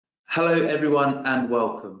Hello everyone and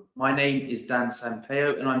welcome. My name is Dan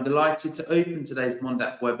Sampaio and I'm delighted to open today's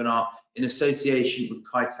Mondaq webinar in association with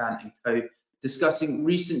Khaitan & Co, discussing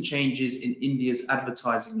recent changes in India's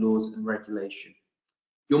advertising laws and regulation.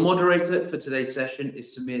 Your moderator for today's session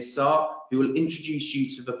is Sameer Sah, who will introduce you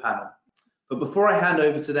to the panel. But before I hand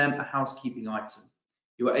over to them, a housekeeping item.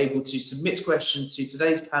 You are able to submit questions to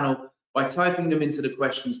today's panel by typing them into the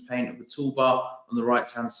questions pane of the toolbar on the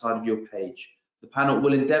right-hand side of your page. The panel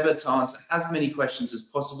will endeavour to answer as many questions as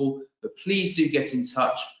possible, but please do get in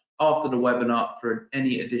touch after the webinar for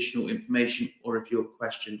any additional information or if your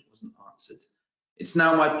question wasn't answered. It's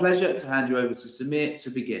now my pleasure to hand you over to Sameer to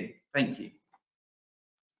begin. Thank you.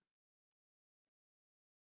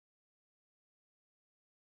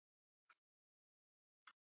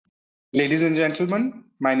 Ladies and gentlemen,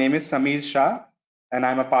 my name is Sameer Sah and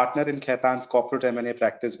I'm a partner in Khaitan's corporate M&A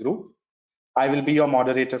practice group. I will be your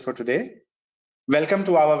moderator for today. Welcome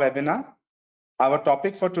to our webinar. Our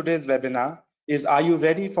topic for today's webinar is, are you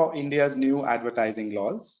ready for India's new advertising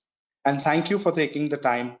laws? And thank you for taking the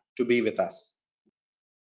time to be with us.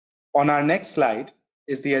 On our next slide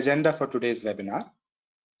is the agenda for today's webinar.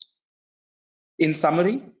 In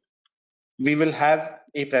summary, we will have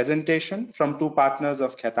a presentation from two partners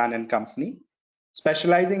of Khaitan & Company,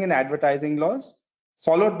 specializing in advertising laws,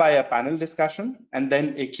 followed by a panel discussion and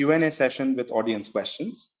then a Q&A session with audience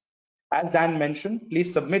questions. As Dan mentioned,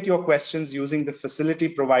 please submit your questions using the facility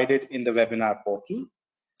provided in the webinar portal.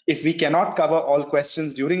 If we cannot cover all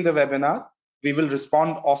questions during the webinar, we will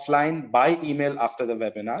respond offline by email after the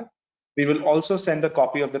webinar. We will also send a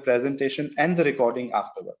copy of the presentation and the recording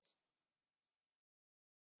afterwards.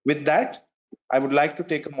 With that, I would like to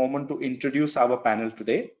take a moment to introduce our panel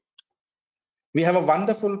today. We have a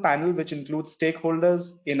wonderful panel which includes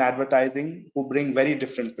stakeholders in advertising who bring very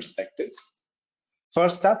different perspectives.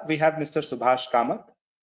 First up, we have Mr. Subhash Kamath.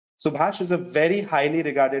 Subhash is a very highly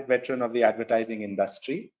regarded veteran of the advertising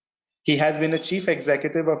industry. He has been a chief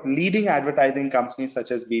executive of leading advertising companies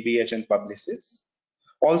such as BBH and Publicis.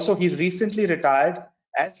 Also, he recently retired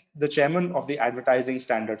as the chairman of the Advertising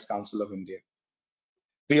Standards Council of India.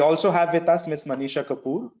 We also have with us Ms. Manisha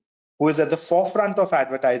Kapoor, who is at the forefront of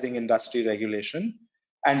advertising industry regulation,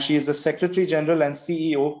 and she is the Secretary General and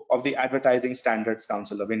CEO of the Advertising Standards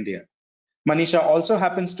Council of India. Manisha also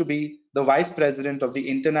happens to be the Vice President of the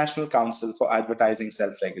International Council for Advertising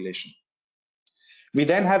Self-Regulation. We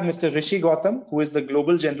then have Mr. Rishi Gautam, who is the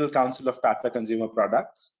Global General Counsel of Tata Consumer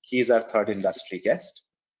Products. He is our third industry guest.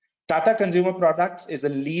 Tata Consumer Products is a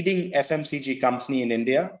leading FMCG company in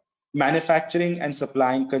India, manufacturing and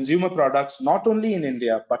supplying consumer products not only in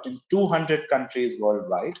India, but in 200 countries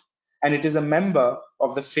worldwide. And it is a member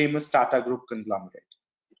of the famous Tata Group conglomerate.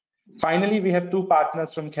 Finally, we have two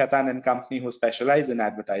partners from Khaitan & Company who specialize in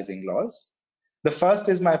advertising laws. The first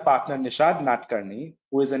is my partner Nishad Natkarni,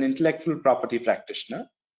 who is an intellectual property practitioner.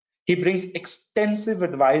 He brings extensive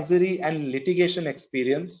advisory and litigation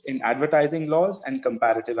experience in advertising laws and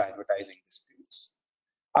comparative advertising disputes.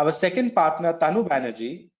 Our second partner, Tanu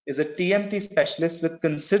Banerjee, is a TMT specialist with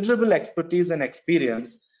considerable expertise and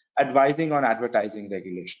experience advising on advertising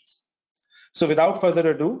regulations. So without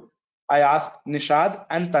further ado, I ask Nishad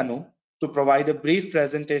and Tanu to provide a brief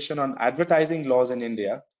presentation on advertising laws in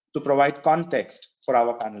India to provide context for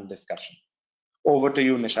our panel discussion. Over to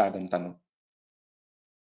you, Nishad and Tanu.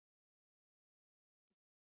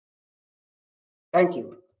 Thank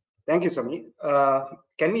you. Thank you, Sameer.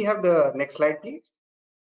 Can we have the next slide, please?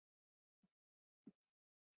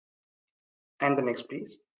 And the next,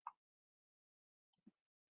 please.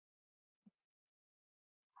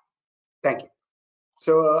 Thank you.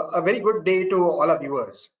 So a very good day to all our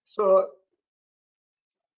viewers. So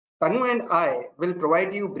Tanu and I will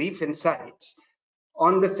provide you brief insights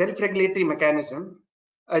on the self-regulatory mechanism,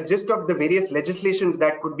 a gist of the various legislations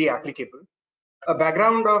that could be applicable, a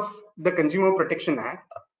background of the Consumer Protection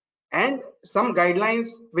Act, and some guidelines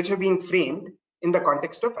which have been framed in the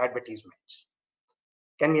context of advertisements.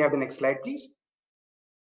 Can we have the next slide, please?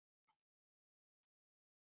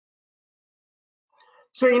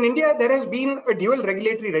 So in India, there has been a dual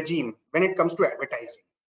regulatory regime when it comes to advertising.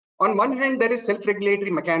 On one hand, there is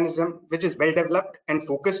self-regulatory mechanism, which is well developed and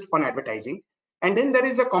focused on advertising. And then there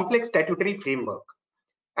is a complex statutory framework.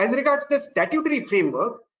 As regards the statutory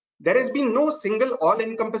framework, there has been no single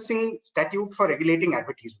all-encompassing statute for regulating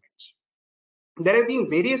advertisements. There have been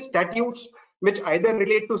various statutes which either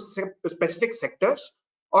relate to specific sectors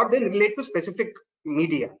or then relate to specific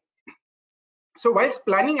media. So whilst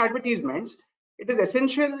planning advertisements, it is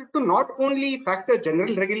essential to not only factor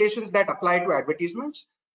general regulations that apply to advertisements,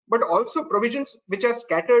 but also provisions which are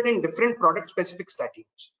scattered in different product-specific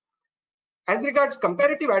statutes. As regards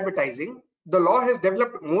comparative advertising, the law has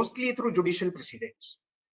developed mostly through judicial precedents.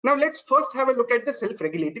 Now let's first have a look at the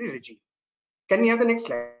self-regulatory regime. Can we have the next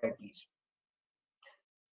slide, please?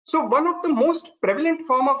 So one of the most prevalent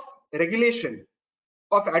form of regulation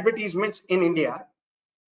of advertisements in India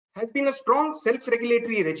has been a strong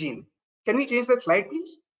self-regulatory regime. Can we change the slide,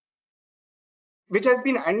 please? Which has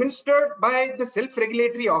been administered by the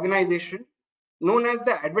self-regulatory organization known as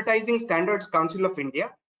the Advertising Standards Council of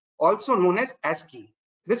India, also known as ASCI.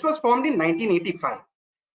 This was formed in 1985.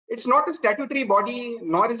 It's not a statutory body,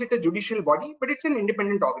 nor is it a judicial body, but it's an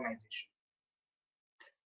independent organization.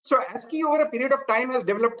 So ASCI over a period of time has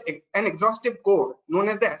developed an exhaustive code known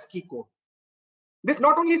as the ASCI code. This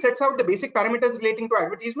not only sets out the basic parameters relating to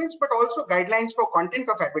advertisements, but also guidelines for content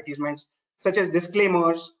of advertisements, such as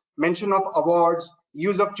disclaimers, mention of awards,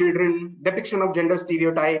 use of children, depiction of gender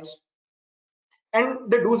stereotypes,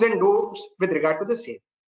 and the do's and don'ts with regard to the same.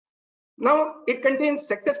 Now, it contains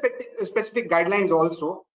sector-specific guidelines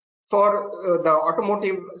also for the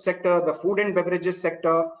automotive sector, the food and beverages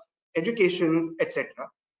sector, education, etc.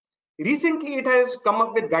 Recently, it has come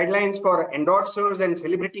up with guidelines for endorsers and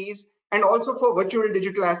celebrities, and also for virtual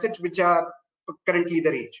digital assets, which are currently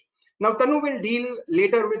the rage. Now, Tanu will deal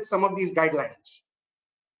later with some of these guidelines.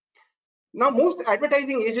 Now, most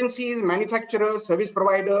advertising agencies, manufacturers, service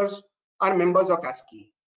providers are members of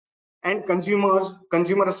ASCI, and consumers,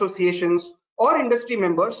 consumer associations, or industry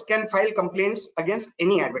members can file complaints against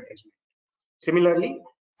any advertisement. Similarly,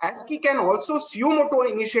 ASCI can also suo motu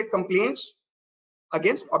initiate complaints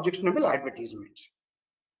against objectionable advertisements.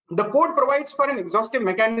 The code provides for an exhaustive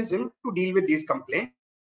mechanism to deal with these complaints.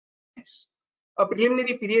 A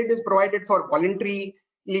preliminary period is provided for voluntarily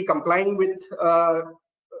complying with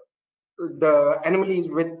the anomalies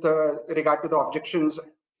with regard to the objections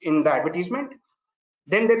in the advertisement.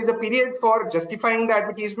 Then there is a period for justifying the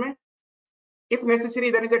advertisement. If necessary,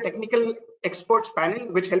 there is a technical experts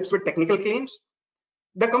panel which helps with technical claims.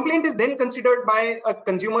 The complaint is then considered by a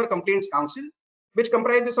consumer complaints council, which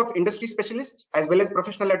comprises of industry specialists as well as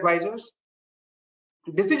professional advisors.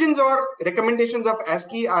 Decisions or recommendations of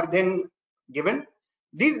ASCI are then given.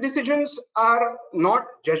 These decisions are not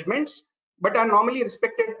judgments, but are normally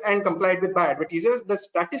respected and complied with by advertisers. The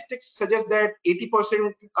statistics suggest that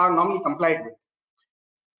 80% are normally complied with.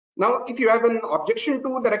 Now, if you have an objection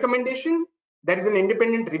to the recommendation, there is an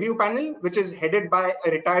independent review panel, which is headed by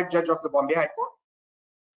a retired judge of the Bombay High Court.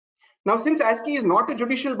 Now, since ASCI is not a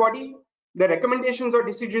judicial body, the recommendations or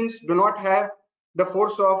decisions do not have the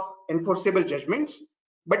force of enforceable judgments.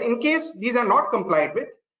 But in case these are not complied with,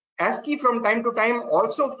 ASCI from time to time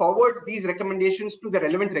also forwards these recommendations to the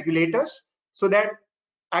relevant regulators so that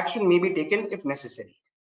action may be taken if necessary.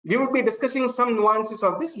 We would be discussing some nuances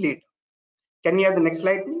of this later. Can we have the next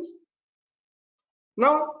slide, please?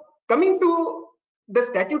 Now, coming to the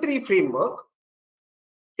statutory framework,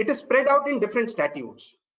 it is spread out in different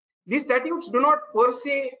statutes. These statutes do not per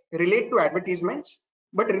se relate to advertisements,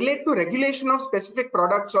 but relate to regulation of specific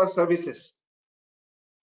products or services.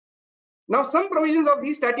 Now, some provisions of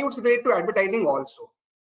these statutes relate to advertising also.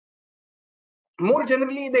 More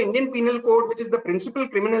generally, the Indian Penal Code, which is the principal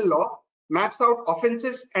criminal law, maps out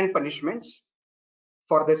offenses and punishments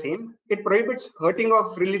for the same. It prohibits hurting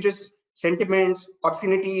of religious sentiments,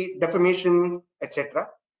 obscenity, defamation, etc.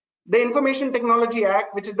 The Information Technology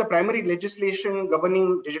Act, which is the primary legislation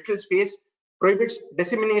governing digital space, prohibits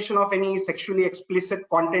dissemination of any sexually explicit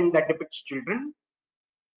content that depicts children.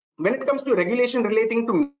 When it comes to regulation relating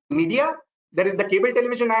to media, there is the Cable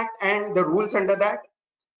Television Act and the rules under that.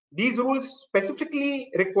 These rules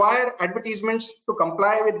specifically require advertisements to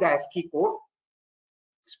comply with the ASCI code.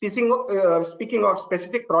 Speaking of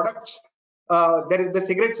specific products, there is the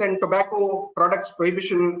Cigarettes and Tobacco Products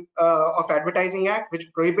Prohibition of Advertising Act,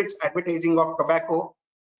 which prohibits advertising of tobacco.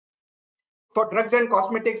 For drugs and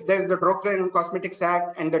cosmetics, there's the Drugs and Cosmetics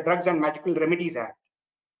Act and the Drugs and Magical Remedies Act.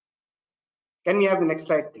 Can we have the next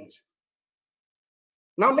slide, please?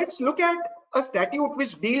 Now let's look at a statute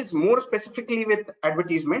which deals more specifically with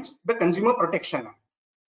advertisements, the Consumer Protection Act.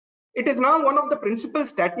 It is now one of the principal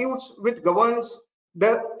statutes which governs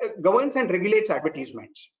and regulates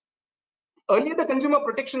advertisements. Earlier, the Consumer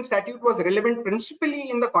Protection Statute was relevant principally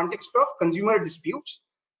in the context of consumer disputes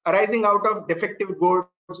arising out of defective goods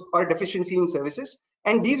or deficiency in services,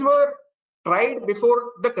 and these were tried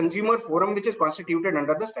before the Consumer Forum, which is constituted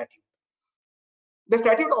under the statute. The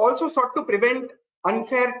statute also sought to prevent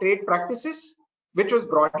unfair trade practices, which was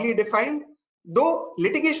broadly defined, though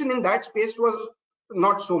litigation in that space was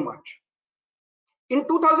not so much. In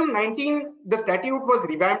 2019, the statute was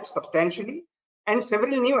revamped substantially and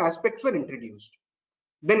several new aspects were introduced.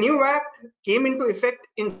 The new act came into effect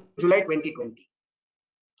in July 2020.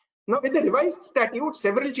 Now, with the revised statute,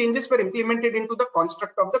 several changes were implemented into the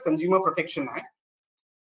construct of the Consumer Protection Act,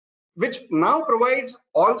 which now provides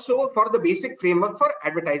also for the basic framework for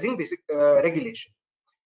advertising regulation.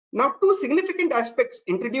 Now, two significant aspects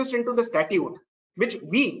introduced into the statute, which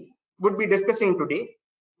we would be discussing today,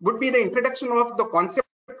 would be the introduction of the concept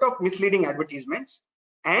of misleading advertisements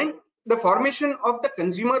and the formation of the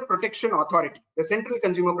Consumer Protection Authority, the Central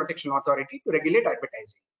Consumer Protection Authority, to regulate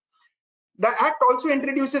advertising. The Act also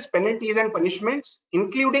introduces penalties and punishments,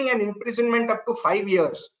 including an imprisonment up to 5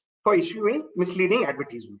 years for issuing misleading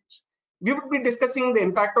advertisements. We would be discussing the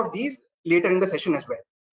impact of these later in the session as well.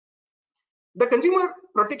 The Consumer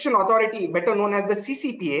Protection Authority, better known as the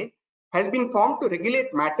CCPA, has been formed to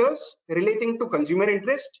regulate matters relating to consumer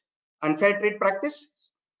interest, unfair trade practice,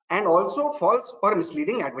 and also false or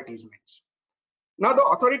misleading advertisements. Now, the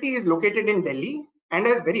authority is located in Delhi and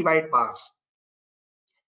has very wide powers.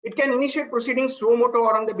 It can initiate proceedings suo motu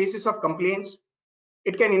or on the basis of complaints.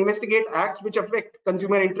 It can investigate acts which affect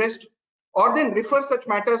consumer interest, or then refer such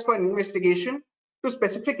matters for investigation to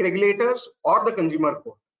specific regulators or the consumer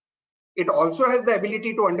court. It also has the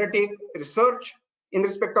ability to undertake research in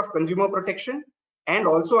respect of consumer protection and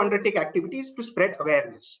also undertake activities to spread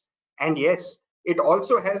awareness. And yes, it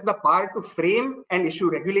also has the power to frame and issue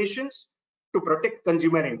regulations to protect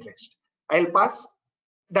consumer interest. I'll pass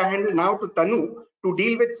the handle now to Tanu to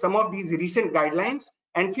deal with some of these recent guidelines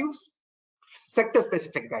and few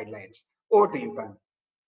sector-specific guidelines. Over to you, Tanu.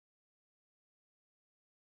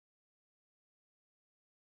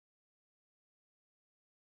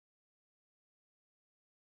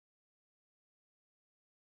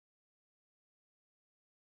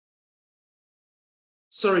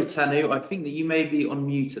 Sorry, Tanu, I think that you may be on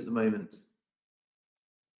mute at the moment.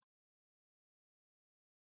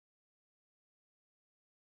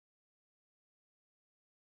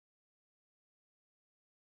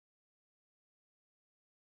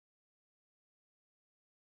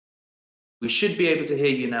 We should be able to hear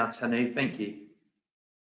you now, Tanu. Thank you.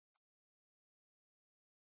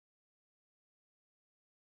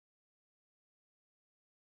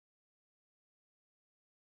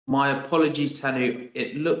 My apologies, Tanu.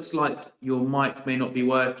 It looks like your mic may not be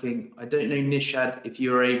working. I don't know, Nishad, if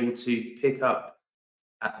you're able to pick up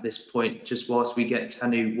at this point, just whilst we get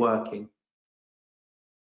Tanu working.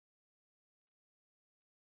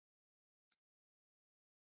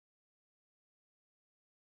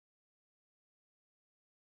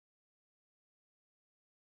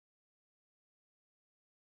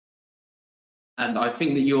 And I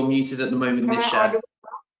think that you're muted at the moment, Nishad.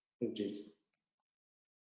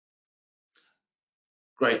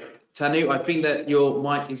 Great. Tanu, I think that your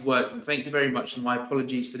mic is working. Thank you very much, and my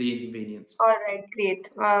apologies for the inconvenience. All right, great.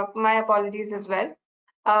 My apologies as well.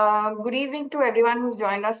 Good evening to everyone who's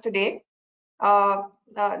joined us today.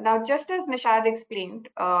 Now, just as Nishad explained,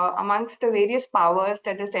 amongst the various powers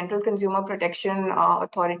that the Central Consumer Protection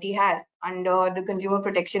Authority has under the Consumer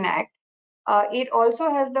Protection Act, it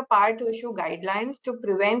also has the power to issue guidelines to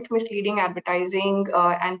prevent misleading advertising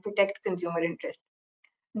and protect consumer interest.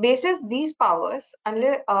 Basis these powers,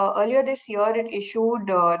 earlier this year, it issued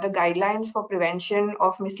the guidelines for prevention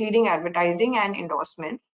of misleading advertising and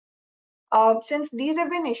endorsements. Since these have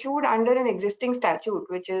been issued under an existing statute,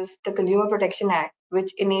 which is the Consumer Protection Act,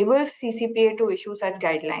 which enables CCPA to issue such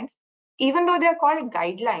guidelines, even though they are called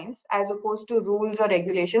guidelines as opposed to rules or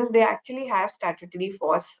regulations, they actually have statutory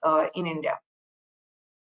force in India.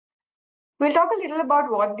 We'll talk a little about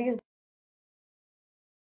what these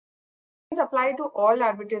apply to all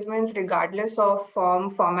advertisements regardless of form,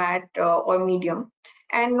 format, or medium,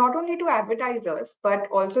 and not only to advertisers, but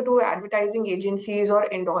also to advertising agencies or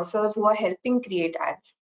endorsers who are helping create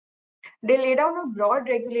ads. They lay down a broad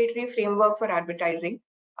regulatory framework for advertising,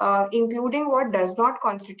 including what does not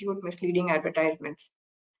constitute misleading advertisements.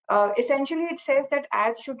 Essentially, it says that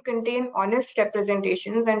ads should contain honest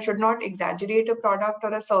representations and should not exaggerate a product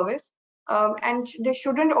or a service. And they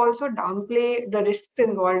shouldn't also downplay the risks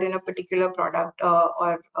involved in a particular product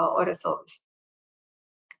or a service.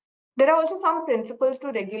 There are also some principles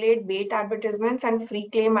to regulate bait advertisements and free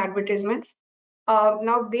claim advertisements.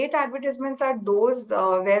 Now, bait advertisements are those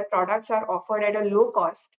where products are offered at a low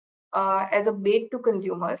cost as a bait to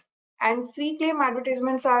consumers. And free claim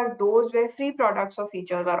advertisements are those where free products or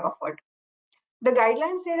features are offered. The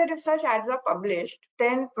guidelines say that if such ads are published,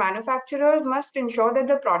 then manufacturers must ensure that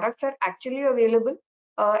the products are actually available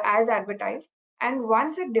as advertised. And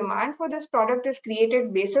once a demand for this product is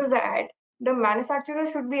created basis the ad, the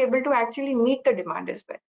manufacturer should be able to actually meet the demand as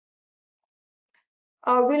well.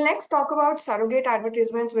 We'll next talk about surrogate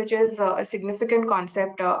advertisements, which is a significant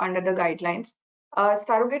concept under the guidelines.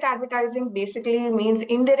 Surrogate advertising basically means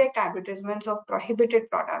indirect advertisements of prohibited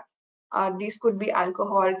products. These could be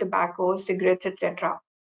alcohol, tobacco, cigarettes, etc.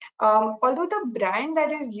 Although the brand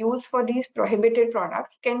that is used for these prohibited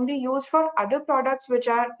products can be used for other products which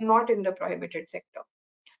are not in the prohibited sector,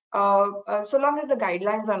 so long as the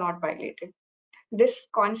guidelines are not violated. This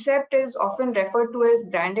concept is often referred to as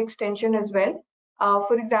brand extension as well.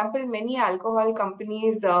 For example, many alcohol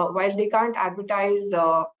companies, while they can't advertise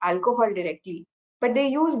alcohol directly, but they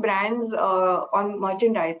use brands on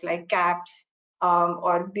merchandise like caps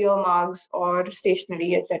or beer mugs or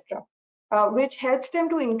stationery, etc., which helps them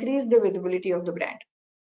to increase the visibility of the brand.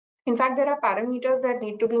 In fact, there are parameters that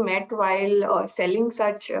need to be met while selling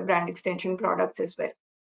such brand extension products as well.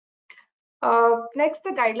 Next,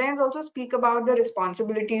 the guidelines also speak about the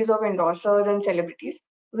responsibilities of endorsers and celebrities.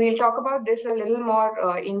 We'll talk about this a little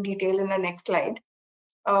more in detail in the next slide.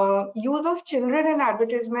 Use of children in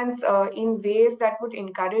advertisements in ways that would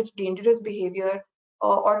encourage dangerous behavior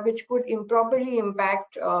or which could improperly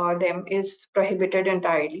impact them is prohibited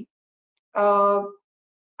entirely. Other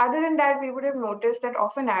than that, we would have noticed that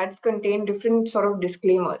often ads contain different sort of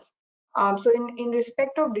disclaimers. So in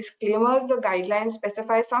respect of disclaimers, the guidelines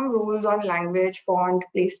specify some rules on language, font,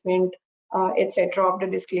 placement, etc. of the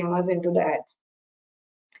disclaimers into the ads.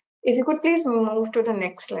 If you could please move to the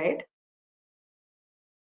next slide.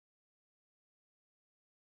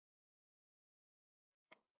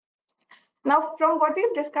 Now, from what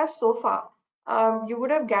we've discussed so far, you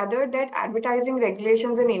would have gathered that advertising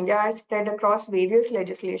regulations in India are spread across various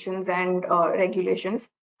legislations and regulations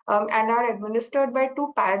and are administered by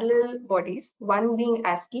two parallel bodies, one being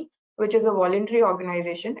ASCI, which is a voluntary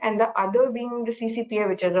organization, and the other being the CCPA,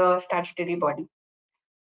 which is a statutory body.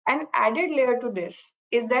 An added layer to this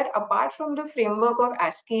is that apart from the framework of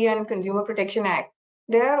ASCI and Consumer Protection Act,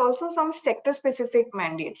 there are also some sector-specific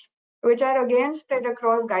mandates, which are again spread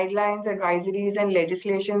across guidelines, advisories, and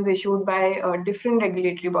legislations issued by different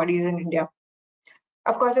regulatory bodies in India.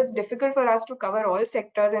 Of course, it's difficult for us to cover all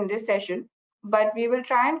sectors in this session, but we will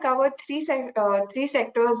try and cover three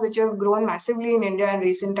sectors which have grown massively in India in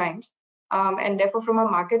recent times, and therefore from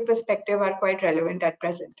a market perspective are quite relevant at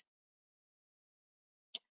present.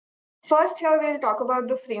 First, here we'll talk about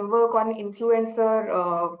the framework on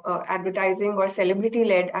influencer advertising or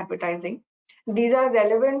celebrity-led advertising. These are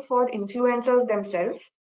relevant for influencers themselves,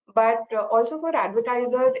 but also for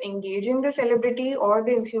advertisers engaging the celebrity or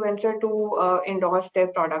the influencer to endorse their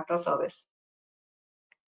product or service.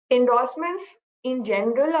 Endorsements in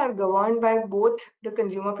general are governed by both the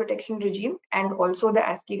consumer protection regime and also the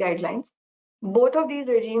ASCI guidelines. Both of these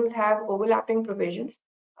regimes have overlapping provisions.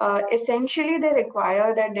 Essentially, they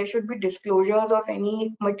require that there should be disclosures of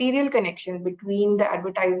any material connection between the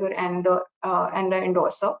advertiser and the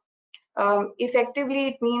endorser. Effectively,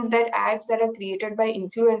 it means that ads that are created by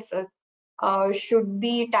influencers should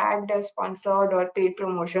be tagged as sponsored or paid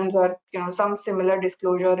promotions or some similar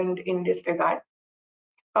disclosure in this regard.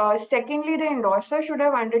 Secondly, the endorser should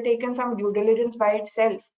have undertaken some due diligence by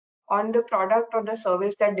itself on the product or the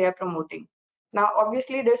service that they are promoting. Now,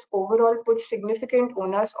 obviously, this overall puts significant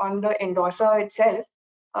onus on the endorser itself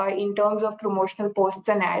in terms of promotional posts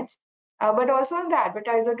and ads, but also on the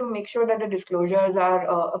advertiser to make sure that the disclosures are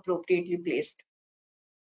appropriately placed.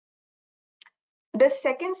 The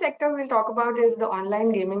second sector we'll talk about is the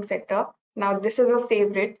online gaming sector. Now, this is a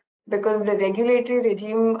favorite because the regulatory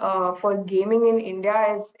regime for gaming in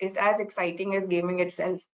India is as exciting as gaming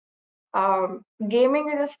itself.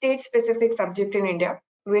 Gaming is a state-specific subject in India,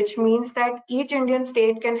 which means that each Indian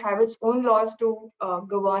state can have its own laws to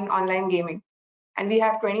govern online gaming. And we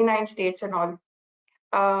have 29 states and all.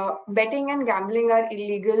 Betting and gambling are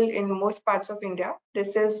illegal in most parts of India.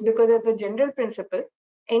 This is because as a general principle,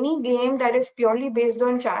 any game that is purely based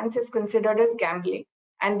on chance is considered as gambling,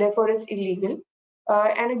 and therefore it's illegal.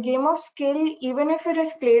 And a game of skill, even if it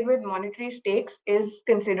is played with monetary stakes, is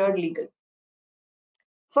considered legal.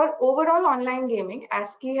 For overall online gaming,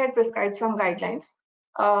 ASCI had prescribed some guidelines.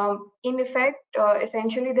 In effect,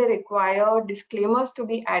 essentially they require disclaimers to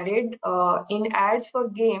be added in ads for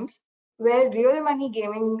games where real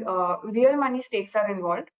money stakes are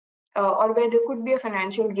involved, or where there could be a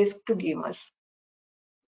financial risk to gamers.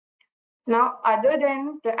 Now, other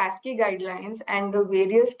than the ASCI guidelines and the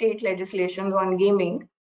various state legislations on gaming,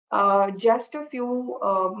 just a few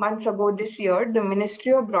months ago this year, the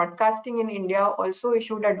Ministry of Broadcasting in India also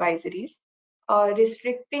issued advisories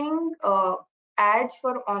restricting ads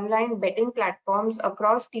for online betting platforms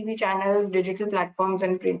across TV channels, digital platforms,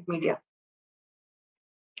 and print media.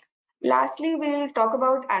 Lastly, we'll talk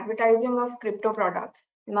about advertising of crypto products.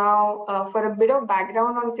 Now, for a bit of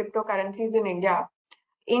background on cryptocurrencies in India,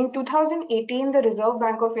 in 2018, the Reserve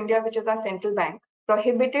Bank of India, which is our central bank,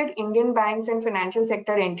 prohibited Indian banks and financial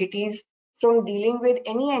sector entities from dealing with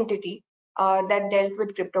any entity that dealt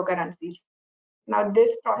with cryptocurrencies. Now,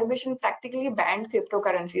 this prohibition practically banned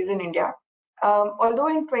cryptocurrencies in India, although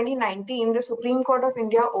in 2019, the Supreme Court of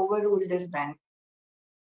India overruled this ban.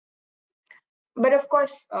 But of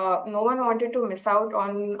course, no one wanted to miss out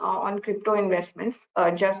on crypto investments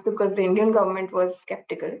just because the Indian government was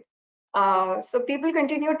skeptical. So people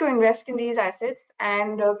continue to invest in these assets,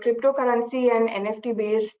 and cryptocurrency and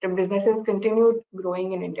NFT-based businesses continued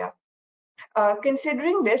growing in India.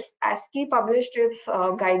 Considering this, ASCI published its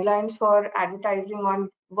guidelines for advertising on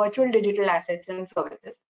virtual digital assets and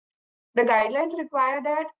services. The guidelines require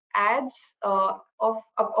that ads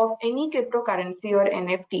of any cryptocurrency or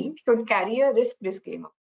NFT should carry a risk disclaimer,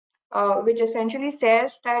 which essentially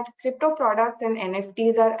says that crypto products and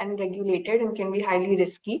NFTs are unregulated and can be highly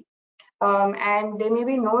risky. And there may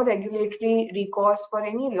be no regulatory recourse for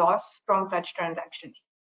any loss from such transactions.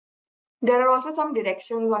 There are also some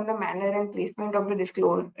directions on the manner and placement of the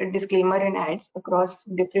disclaimer in ads across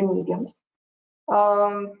different mediums.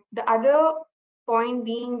 The other point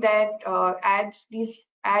being that these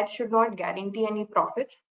ads should not guarantee any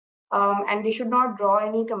profits, and they should not draw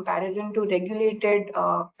any comparison to regulated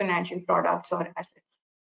financial products or assets.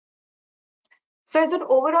 So as an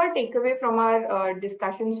overall takeaway from our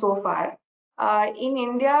discussion so far, in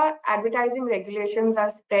India, advertising regulations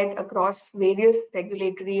are spread across various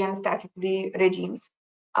regulatory and statutory regimes.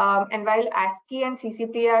 And while ASCI and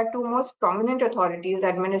CCP are two most prominent authorities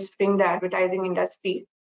administering the advertising industry,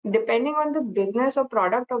 depending on the business or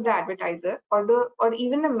product of the advertiser or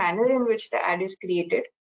even the manner in which the ad is created,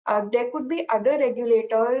 there could be other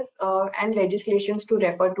regulators and legislations to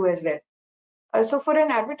refer to as well. So for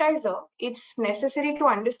an advertiser, it's necessary to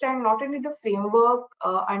understand not only the framework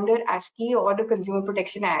under ASCI or the Consumer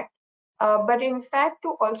Protection Act, but in fact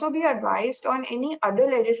to also be advised on any other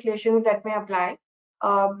legislations that may apply.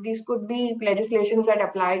 These could be legislations that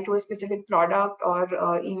apply to a specific product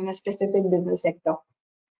or even a specific business sector.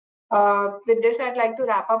 With this, I'd like to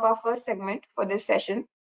wrap up our first segment for this session.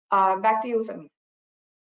 Back to you, Sameer.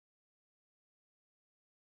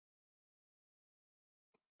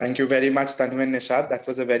 Thank you very much, Tanu and Nishad. That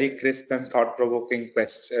was a very crisp and thought-provoking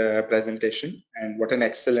presentation. And what an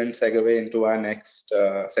excellent segue into our next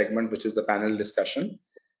segment, which is the panel discussion.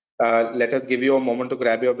 Let us give you a moment to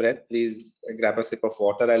grab your breath. Please grab a sip of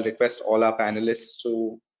water. I'll request all our panelists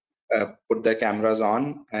to put their cameras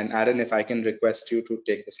on. And Aaron, if I can request you to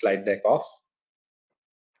take the slide deck off.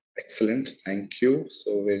 Excellent, thank you.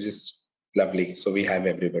 So we're just lovely. So we have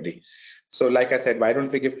everybody. So like I said, why don't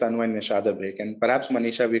we give Tanu and Nishad a break? And perhaps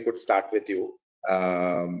Manisha, we could start with you.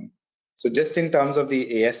 So just in terms of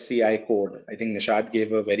the ASCI code, I think Nishad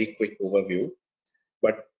gave a very quick overview,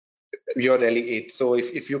 but you're really it. So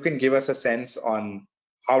if you can give us a sense on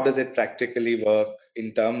how does it practically work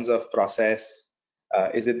in terms of process?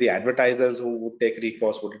 Is it the advertisers who would take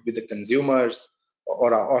recourse? Would it be the consumers?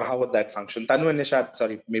 Or how would that function? Tanu and Nishad,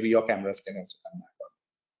 sorry, maybe your cameras can also come back on.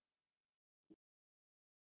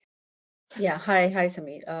 Yeah, hi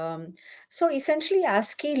Sameer. So essentially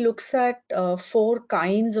ASCI looks at 4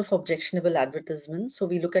 kinds of objectionable advertisements. So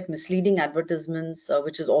we look at misleading advertisements,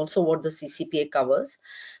 which is also what the CCPA covers.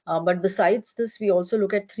 But besides this, we also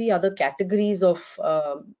look at 3 other categories of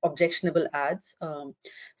objectionable ads.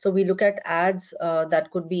 So we look at ads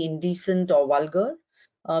that could be indecent or vulgar.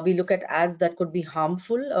 We look at ads that could be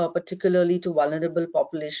harmful, particularly to vulnerable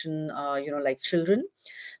population, like children.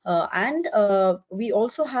 And we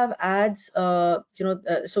also have ads, so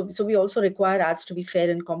we also require ads to be fair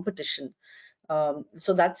in competition.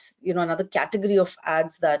 So that's another category of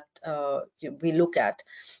ads that we look at.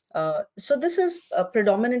 So this is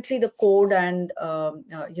predominantly the code and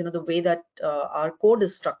the way that our code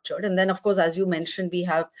is structured. And then of course, as you mentioned, we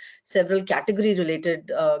have several category related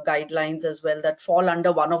guidelines as well that fall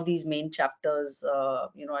under one of these main chapters,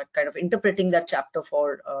 kind of interpreting that chapter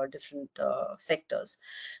for different sectors.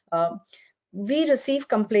 We receive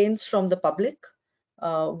complaints from the public.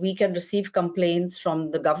 We can receive complaints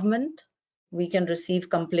from the government. We can receive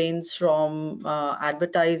complaints from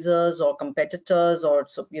advertisers or competitors or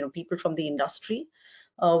people from the industry.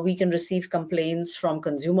 We can receive complaints from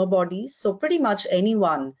consumer bodies. So pretty much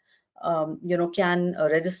anyone can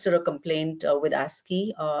register a complaint with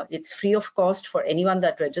ASCI. It's free of cost for anyone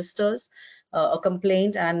that registers a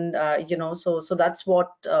complaint, and so that's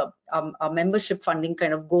what our membership funding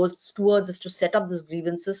kind of goes towards, is to set up this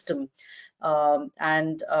grievance system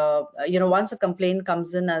Once a complaint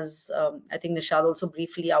comes in, as I think Nishad also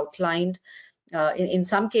briefly outlined, in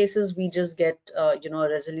some cases we just get a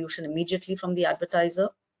resolution immediately from the advertiser.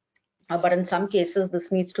 But in some cases,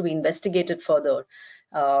 this needs to be investigated further.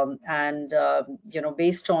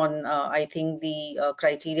 Based on, I think, the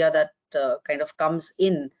criteria that kind of comes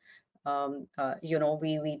in,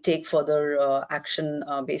 we take further action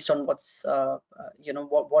based on what's,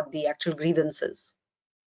 what the actual grievance is.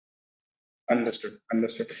 Understood. No,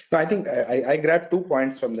 I think I grabbed 2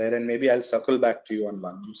 points from there, and maybe I'll circle back to you on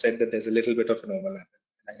one. You said that there's a little bit of an overlap.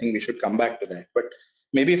 I think we should come back to that. But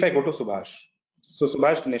maybe if I go to Subhash. So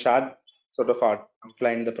Subhash, Nishad sort of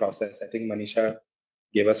outlined the process. I think Manisha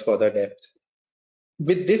gave us further depth.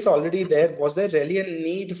 With this already there, was there really a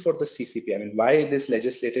need for the CCP? I mean, why this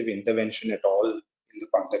legislative intervention at all in the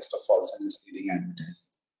context of false and misleading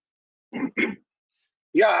advertising?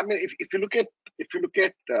 Yeah, I mean, if you look at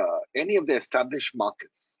any of the established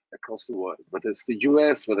markets across the world, whether it's the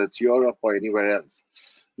US, whether it's Europe or anywhere else,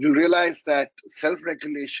 you'll realize that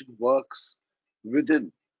self-regulation works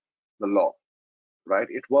within the law, right?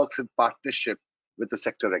 It works in partnership with the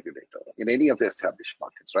sector regulator in any of the established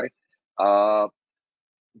markets, right?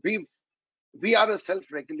 We are a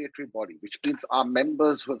self-regulatory body, which means our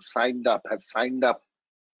members who have signed up, have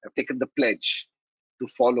taken the pledge to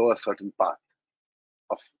follow a certain path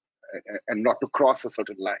and not to cross a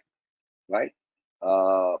certain line, right?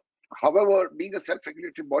 However, being a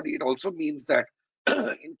self-regulatory body, it also means that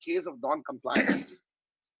in case of non-compliance,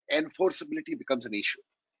 enforceability becomes an issue.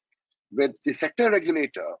 With the sector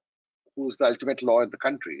regulator, who's the ultimate law in the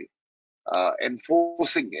country,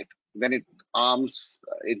 enforcing it, then it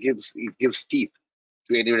gives teeth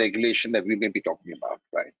to any regulation that we may be talking about,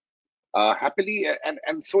 right? Happily,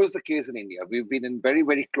 and so is the case in India. We've been in very,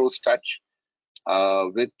 very close touch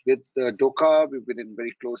with DOCA. We've been in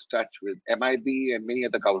very close touch with MIB and many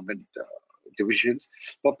other government divisions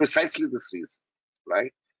for precisely this reason,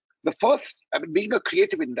 right? The first, I mean, being a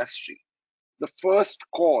creative industry, the first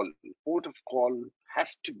port of call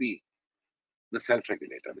has to be the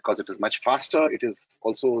self-regulator, because it is much faster. It is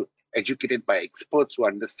also educated by experts who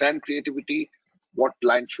understand creativity, what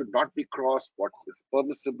line should not be crossed, what is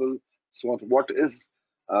permissible, so on, what is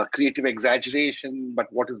creative exaggeration, but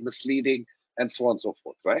what is misleading, and so on and so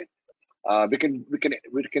forth, right? We can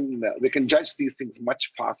judge these things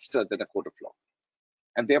much faster than a court of law.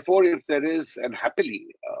 And therefore, if there is, and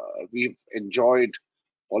happily, we've enjoyed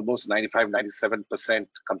almost 95-97%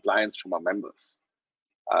 compliance from our members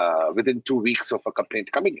within 2 weeks of a complaint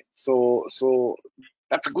coming in. So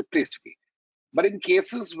that's a good place to be. But in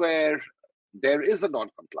cases where there is a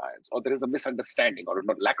non-compliance, or there is a misunderstanding or a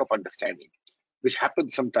lack of understanding, which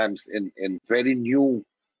happens sometimes in very new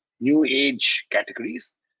age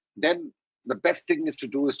categories, then the best thing is to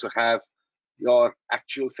have your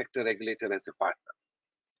actual sector regulator as your partner,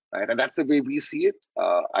 right? And that's the way we see it.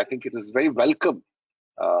 I think it is very welcome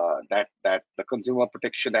that the Consumer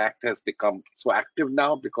Protection Act has become so active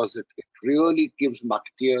now, because it really gives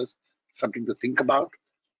marketeers something to think about.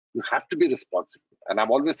 You have to be responsible, and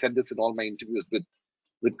I've always said this in all my interviews: with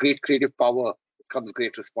great creative power comes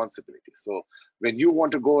great responsibility. So when you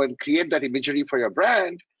want to go and create that imagery for your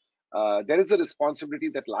brand, there is a responsibility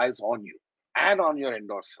that lies on you and on your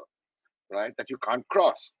endorser, right? That you can't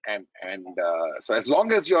cross. And so as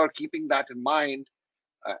long as you're keeping that in mind,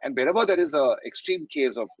 and wherever there is a extreme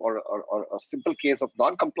case of or a simple case of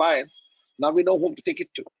non-compliance, now we know whom to take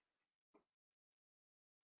it to.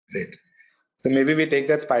 Great. So maybe we take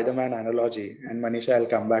that Spider-Man analogy, and Manisha, I'll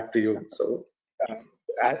come back to you. So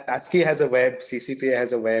ASCII has a web, CCPA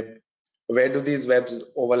has a web. Where do these webs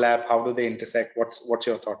overlap? How do they intersect? What's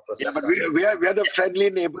your thought process? Yeah, but we are the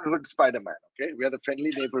friendly neighborhood Spider-Man. Okay, we are the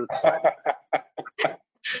friendly neighborhood Spider-Man.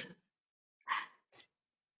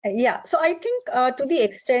 Yeah, so I think to the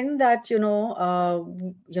extent that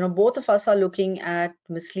both of us are looking at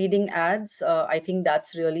misleading ads, I think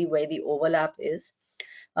that's really where the overlap is.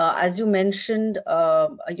 As you mentioned,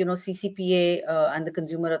 CCPA and the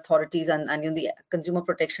consumer authorities and the Consumer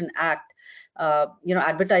Protection Act,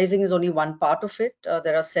 advertising is only one part of it.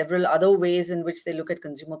 There are several other ways in which they look at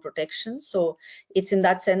consumer protection. So it's in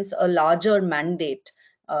that sense a larger mandate,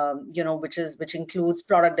 which includes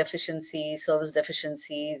product deficiencies, service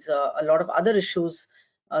deficiencies, a lot of other issues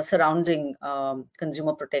surrounding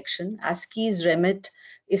consumer protection. ASCII's remit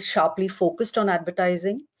is sharply focused on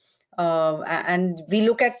advertising. And we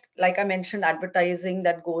look at, like I mentioned, advertising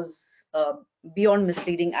that goes beyond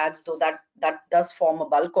misleading ads, though that does form a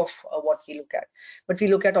bulk of what we look at. But we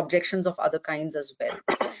look at objections of other kinds as well.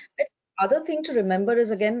 Other thing to remember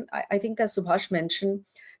is, again, I think as Subhash mentioned,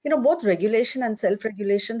 both regulation and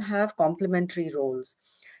self-regulation have complementary roles.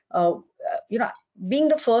 Being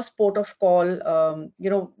the first port of call,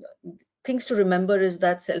 things to remember is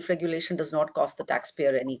that self-regulation does not cost the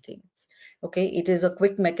taxpayer anything. Okay, it is a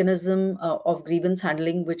quick mechanism of grievance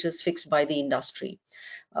handling which is fixed by the industry.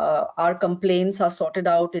 Our complaints are sorted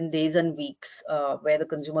out in days and weeks where the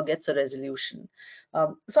consumer gets a resolution.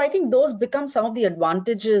 So I think those become some of the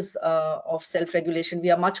advantages of self-regulation. We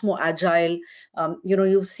are much more agile.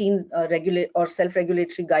 You've seen regulate or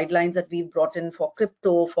self-regulatory guidelines that we've brought in for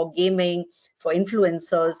crypto, for gaming, for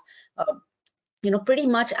influencers. Pretty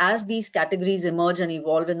much as these categories emerge and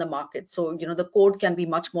evolve in the market. So, the code can be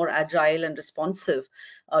much more agile and responsive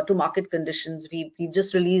to market conditions. We've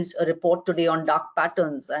just released a report today on dark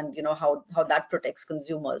patterns and, how that protects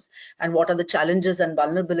consumers and what are the challenges and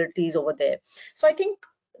vulnerabilities over there. So I think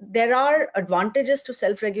there are advantages to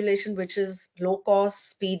self-regulation, which is low cost,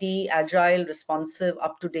 speedy, agile, responsive,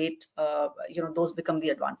 up to date. Those become the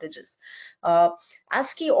advantages.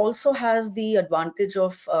 ASCII also has the advantage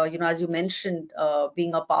of, as you mentioned,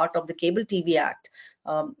 being a part of the Cable TV Act,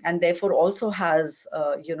 and therefore also has,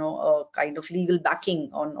 a kind of legal backing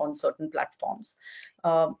on certain platforms.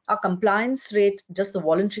 Our compliance rate, just the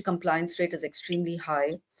voluntary compliance rate, is extremely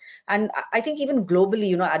high. And I think even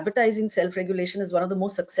globally, advertising self-regulation is one of the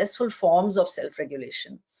most successful forms of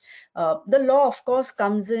self-regulation. The law, of course,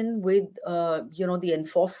 comes in with, the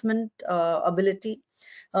enforcement ability.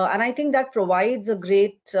 And I think that provides a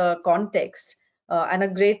great context and a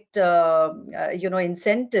great,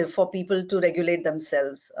 incentive for people to regulate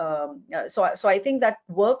themselves. So I think that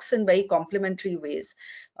works in very complementary ways.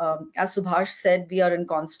 As Subhash said, we are in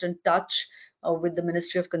constant touch with the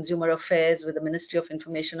Ministry of Consumer Affairs, with the Ministry of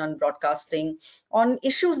Information and Broadcasting on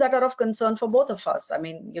issues that are of concern for both of us. I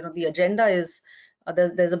mean, the agenda is,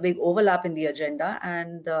 there's a big overlap in the agenda,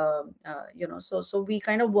 and so we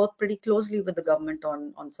kind of work pretty closely with the government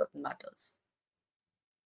on certain matters.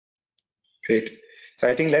 Great. So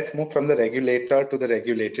I think let's move from the regulator to the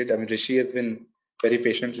regulated. I mean, Rishi has been very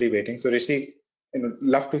patiently waiting. So Rishi,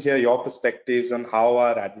 love to hear your perspectives on how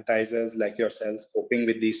are advertisers like yourselves coping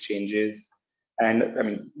with these changes. And I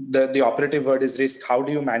mean, the operative word is risk. How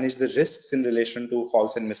do you manage the risks in relation to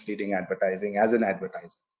false and misleading advertising as an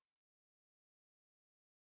advertiser?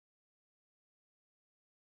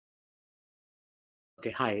 Okay,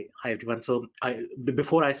 hi everyone. So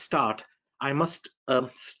before I start, I must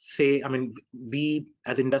say, I mean, we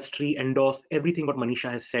as industry endorse everything what Manisha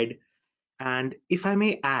has said. And if I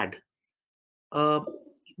may add,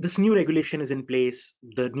 this new regulation is in place,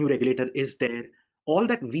 the new regulator is there. All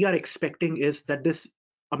that we are expecting is that this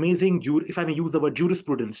amazing, if I may use the word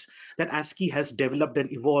jurisprudence, that ASCII has developed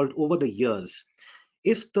and evolved over the years,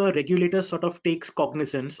 if the regulator sort of takes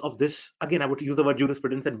cognizance of this, again, I would use the word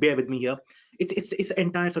jurisprudence, and bear with me here, it's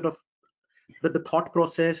entire sort of the thought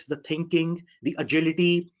process, the thinking, the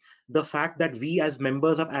agility, the fact that we as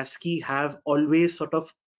members of ASCII have always sort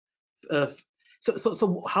of,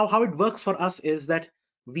 so how it works for us is that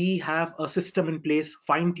we have a system in place,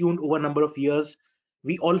 fine-tuned over a number of years.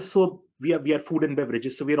 We are food and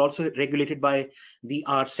beverages, so we are also regulated by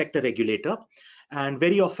our sector regulator. And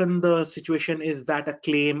very often the situation is that a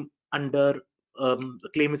claim the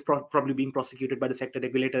claim is probably being prosecuted by the sector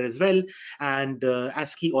regulator as well, and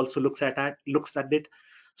ASCII also looks at it.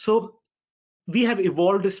 So we have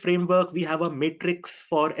evolved this framework. We have a matrix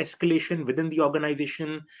for escalation within the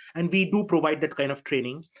organization, and we do provide that kind of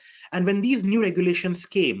training. And when these new regulations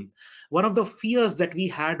came, one of the fears that we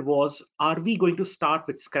had was, are we going to start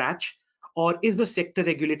with scratch, or is the sector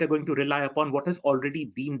regulator going to rely upon what has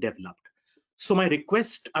already been developed? So my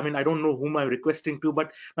request, I mean, I don't know whom I'm requesting to,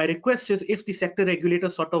 but my request is, if the sector regulator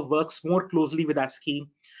sort of works more closely with ASCII,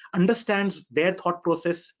 understands their thought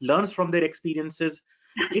process, learns from their experiences,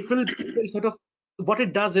 it will sort of, what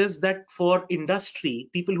it does is that for industry,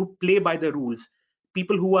 people who play by the rules,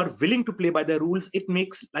 people who are willing to play by the rules, it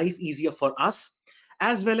makes life easier for us,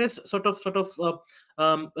 as well as sort of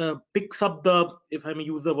picks up the, if I may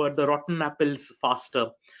use the word, the rotten apples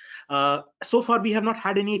faster. So far, we have not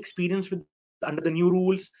had any experience with under the new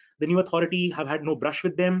rules. The new authority have had no brush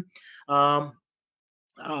with them. But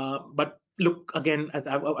look, again,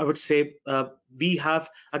 I would say we have,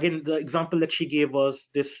 again, the example that she gave was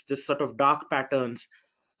this sort of dark patterns.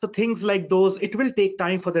 So things like those, it will take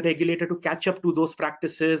time for the regulator to catch up to those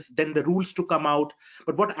practices, then the rules to come out.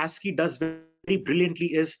 But what ASCII does very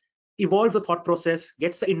brilliantly is evolve the thought process,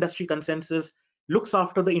 gets the industry consensus, looks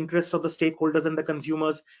after the interests of the stakeholders and the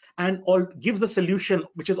consumers, and gives a solution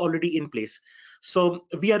which is already in place. So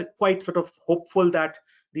we are quite sort of hopeful that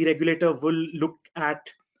the regulator will look at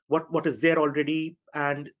what is there already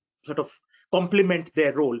and sort of complement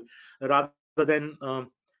their role rather than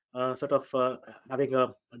sort of having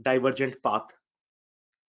a divergent path.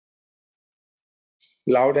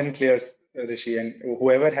 Loud and clear, Rishi, and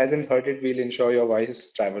whoever hasn't heard it, we'll ensure your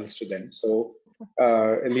voice travels to them. So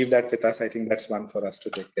leave that with us. I think that's one for us to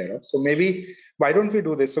take care of. So maybe why don't we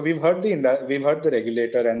do this? So we've heard the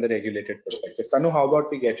regulator and the regulated perspective. Tanu, how about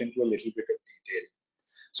we get into a little bit of detail?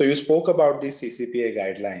 So you spoke about these CCPA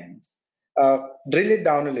guidelines. Drill it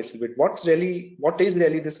down a little bit. What is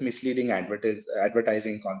really this misleading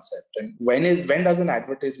advertising concept, and when does an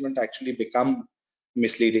advertisement actually become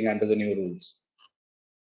misleading under the new rules?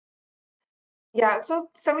 Yeah, so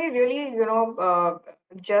Sameer, really,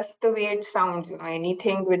 just the way it sounds,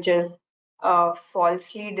 anything which is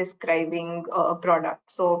falsely describing a product.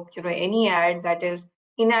 So, any ad that is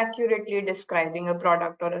inaccurately describing a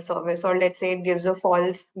product or a service, or let's say it gives a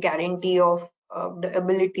false guarantee of the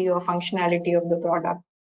ability or functionality of the product.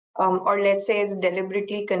 Or let's say it's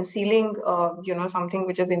deliberately concealing, something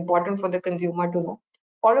which is important for the consumer to know.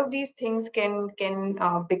 All of these things can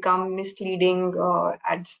become misleading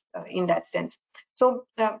ads in that sense. So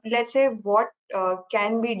let's say what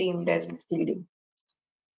can be deemed as misleading.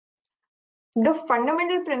 The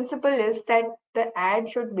fundamental principle is that the ad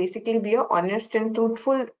should basically be an honest and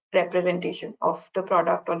truthful representation of the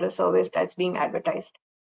product or the service that's being advertised.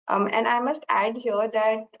 And I must add here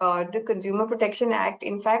that the Consumer Protection Act,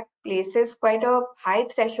 in fact, places quite a high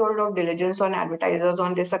threshold of diligence on advertisers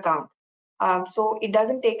on this account. So it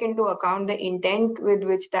doesn't take into account the intent with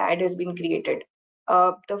which the ad has been created.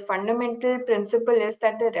 The fundamental principle is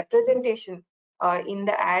that the representation in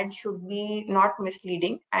the ad should be not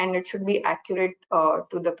misleading and it should be accurate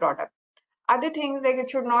to the product. Other things like it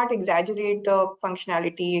should not exaggerate the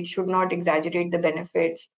functionality, it should not exaggerate the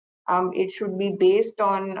benefits. It should be based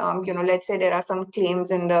on, let's say there are some claims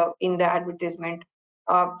in the advertisement.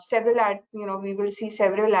 Several ads, we will see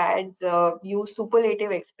several ads use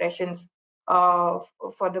superlative expressions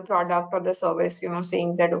for the product or the service,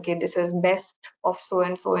 saying that, okay, this is best of so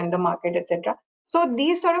and so in the market, etc. So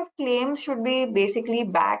these sort of claims should be basically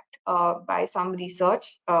backed by some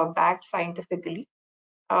research, backed scientifically.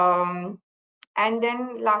 And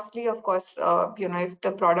then lastly, of course, if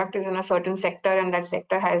the product is in a certain sector and that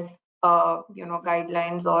sector has,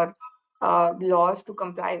 guidelines or laws to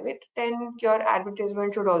comply with, then your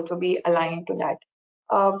advertisement should also be aligned to that.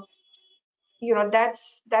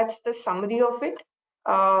 That's the summary of it.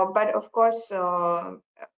 But of course,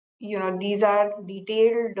 these are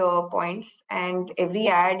detailed points, and every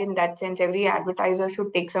ad in that sense, every advertiser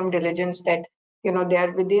should take some diligence that, they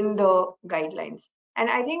are within the guidelines. And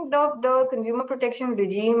I think the consumer protection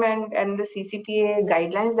regime and the CCPA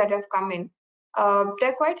guidelines that have come in,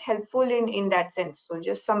 they're quite helpful in that sense. So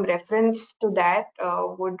just some reference to that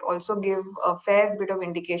would also give a fair bit of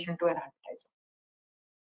indication to an advertiser.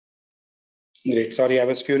 Great. Sorry, I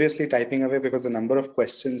was furiously typing away because the number of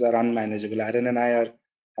questions are unmanageable. Aaron and I are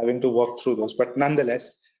having to work through those. But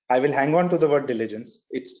nonetheless, I will hang on to the word diligence.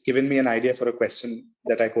 It's given me an idea for a question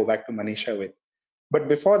that I go back to Manisha with. But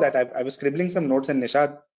before that, I was scribbling some notes, and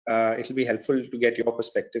Nishad, it'll be helpful to get your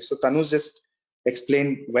perspective. So Tanu's just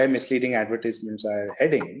explained where misleading advertisements are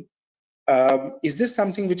heading. Is this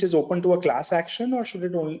something which is open to a class action, or should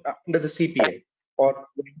it only under the CPA, or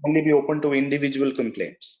would it only be open to individual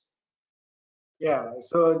complaints? Yeah,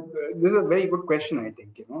 so this is a very good question, I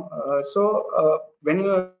think. When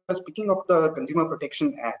you are speaking of the Consumer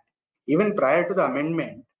Protection Act, even prior to the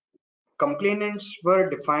amendment, complainants were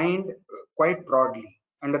defined quite broadly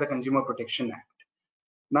under the Consumer Protection Act.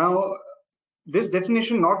 Now, this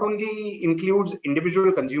definition not only includes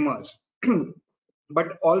individual consumers,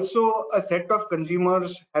 but also a set of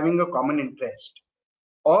consumers having a common interest,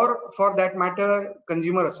 or for that matter,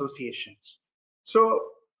 consumer associations. So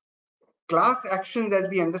class actions, as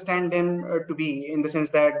we understand them to be, in the sense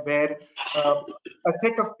that where a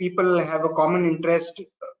set of people have a common interest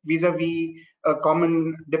vis-a-vis a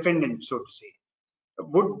common defendant, so to say.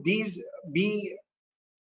 Would these be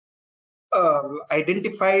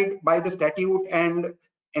identified by the statute and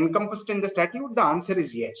encompassed in the statute? The answer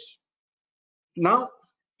is yes. Now,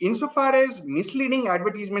 insofar as misleading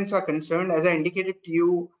advertisements are concerned, as I indicated to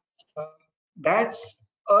you, that's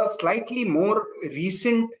a slightly more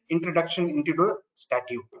recent introduction into the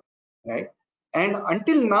statute, right? And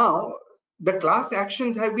until now, the class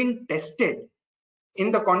actions have been tested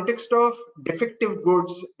in the context of defective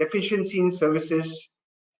goods, deficiency in services,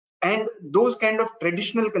 and those kind of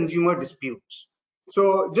traditional consumer disputes.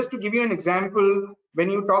 So just to give you an example, when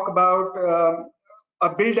you talk about a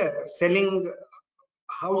builder selling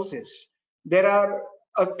houses, there are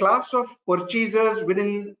a class of purchasers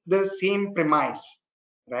within the same premise,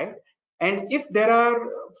 right? And if there are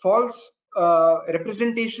false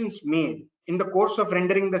representations made in the course of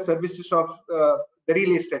rendering the services of the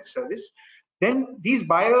real estate service, then these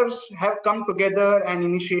buyers have come together and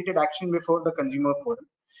initiated action before the consumer forum.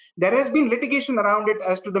 There has been litigation around it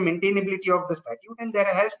as to the maintainability of the statute, and there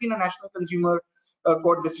has been a national consumer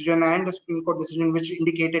court decision and a Supreme Court decision which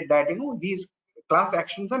indicated that these class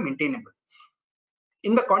actions are maintainable.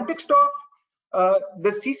 In the context of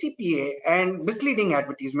the CCPA and misleading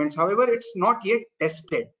advertisements, however, it's not yet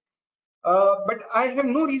tested. But I have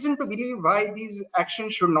no reason to believe why these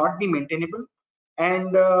actions should not be maintainable,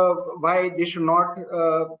 and why they should not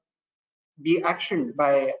be actioned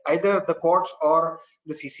by either the courts or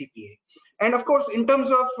the CCPA. And of course, in terms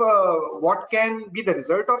of what can be the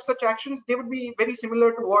result of such actions, they would be very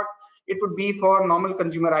similar to what it would be for normal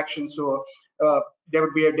consumer actions. So there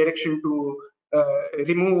would be a direction to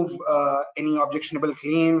remove any objectionable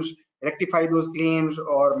claims, rectify those claims,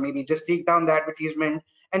 or maybe just take down the advertisement.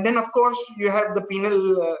 And then, of course, you have the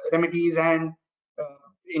penal remedies and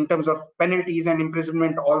in terms of penalties and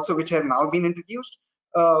imprisonment also, which have now been introduced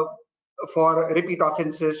for repeat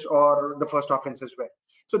offenses or the first offense as well.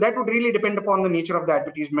 So that would really depend upon the nature of the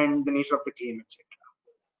advertisement, the nature of the claim, etc.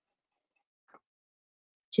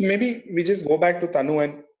 So maybe we just go back to Tanu,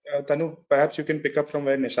 and Tanu, perhaps you can pick up from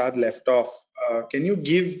where Nishad left off. Can you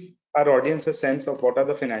give our audience a sense of what are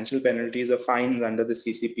the financial penalties or fines under the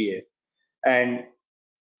CCPA? And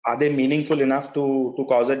are they meaningful enough to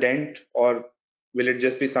cause a dent, or will it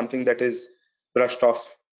just be something that is brushed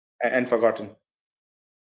off and forgotten?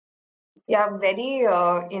 Yeah, very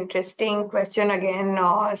interesting question again,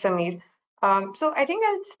 Sameer. So I think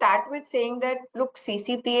I'll start with saying that, look,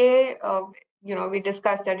 CCPA, we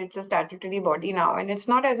discussed that it's a statutory body now, and it's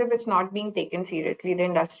not as if it's not being taken seriously. The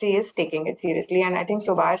industry is taking it seriously. And I think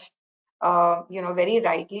Subhash, very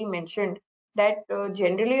rightly mentioned that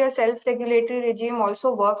generally a self-regulatory regime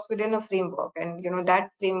also works within a framework. And,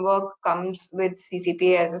 that framework comes with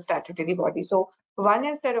CCPA as a statutory body. So one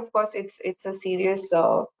is that, of course, it's a serious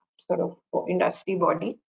sort of industry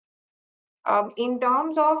body. In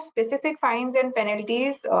terms of specific fines and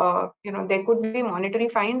penalties, there could be monetary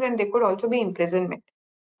fines and there could also be imprisonment.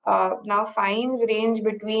 Now, fines range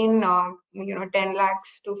between 10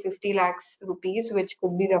 lakhs to 50 lakhs rupees, which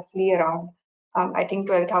could be roughly around I think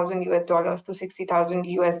 $12,000 to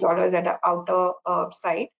 $60,000 at the outer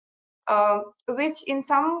side, which in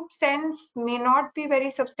some sense may not be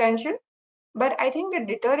very substantial. But I think the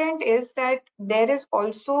deterrent is that there is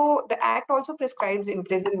also, the Act also prescribes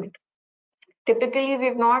imprisonment. Typically,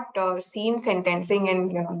 we've not seen sentencing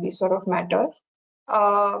in these sort of matters.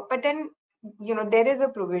 But then, there is a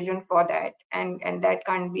provision for that, and that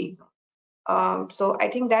can't be ignored. So I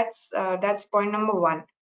think that's point number one.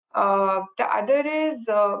 The other is,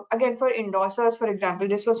 again, for endorsers, for example,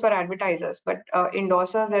 this was for advertisers, but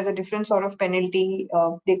endorsers, there's a different sort of penalty.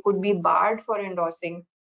 They could be barred for endorsing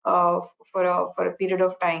for a period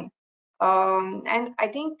of time. And I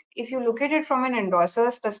think if you look at it from an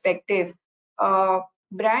endorser's perspective,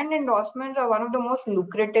 brand endorsements are one of the most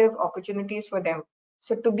lucrative opportunities for them.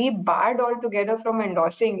 So to be barred altogether from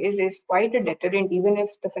endorsing is quite a deterrent, even if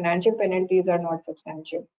the financial penalties are not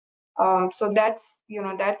substantial. So that's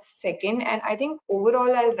second. And I think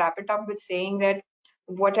overall, I'll wrap it up with saying that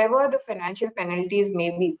whatever the financial penalties may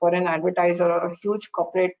be for an advertiser or a huge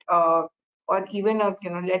corporate or even a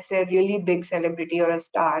let's say a really big celebrity or a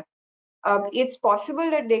star, it's possible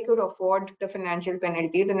that they could afford the financial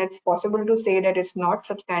penalties, and it's possible to say that it's not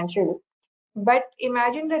substantial. But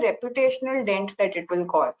imagine the reputational dent that it will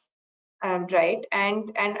cause, right?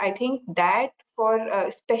 And I think that for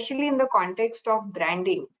especially in the context of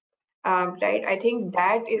branding, right? I think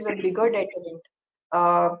that is a bigger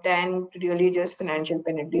deterrent than really just financial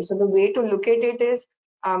penalties. So the way to look at it is,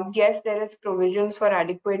 yes, there is provisions for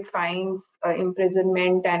adequate fines,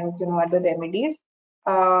 imprisonment, and other remedies.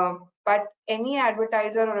 But any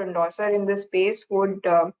advertiser or endorser in this space would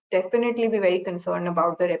definitely be very concerned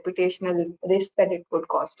about the reputational risk that it could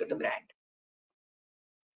cause to the brand.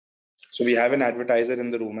 So we have an advertiser in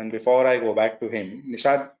the room, and before I go back to him,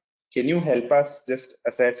 Nishad, can you help us just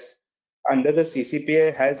assess, under the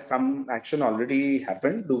CCPA, has some action already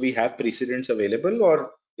happened? Do we have precedents available,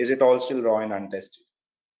 or is it all still raw and untested?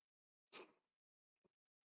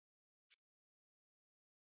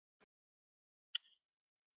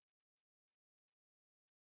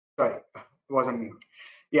 Sorry, wasn't me.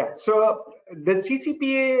 Yeah, so the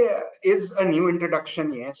CCPA is a new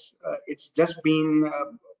introduction, yes. It's just been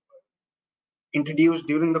introduced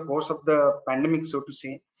during the course of the pandemic, so to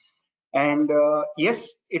say. And yes,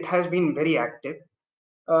 it has been very active.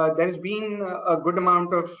 There's been a good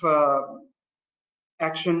amount of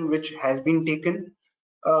action which has been taken.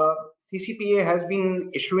 CCPA has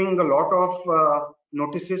been issuing a lot of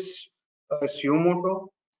notices, suo motu.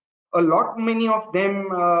 Many of them,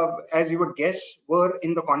 as you would guess, were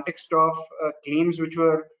in the context of claims which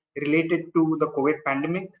were related to the COVID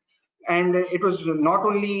pandemic. And it was not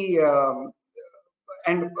only,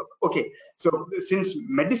 so since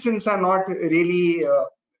medicines are not really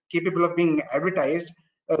capable of being advertised,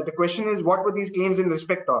 the question is, what were these claims in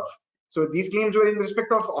respect of? So these claims were in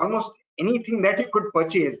respect of almost anything that you could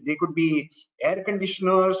purchase. They could be air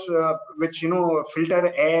conditioners, which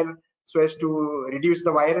filter air so as to reduce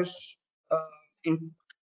the virus in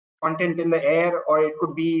content in the air, or it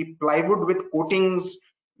could be plywood with coatings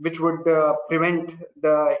which would prevent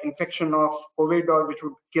the infection of COVID, or which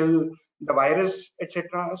would kill the virus,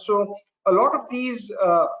 etc. So a lot of these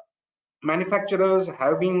manufacturers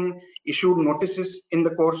have been issued notices in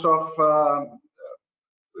the course of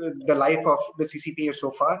the life of the CCPA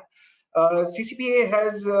so far. CCPA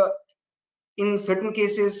has, in certain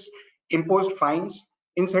cases, imposed fines.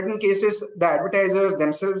 In certain cases, the advertisers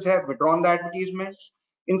themselves have withdrawn the advertisements.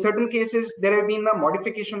 In certain cases, there have been a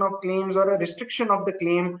modification of claims or a restriction of the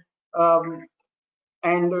claim,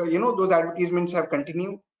 and those advertisements have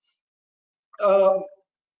continued.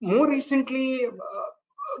 More recently,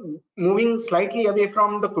 moving slightly away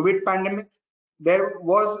from the COVID pandemic, there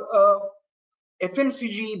was a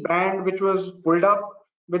FMCG brand which was pulled up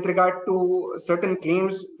with regard to certain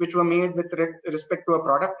claims which were made with respect to a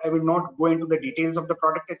product. I will not go into the details of the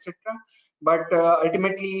product, etc. But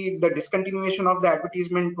ultimately, the discontinuation of the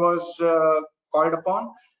advertisement was called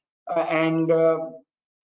upon. And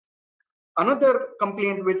another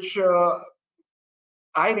complaint which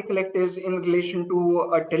I recollect is in relation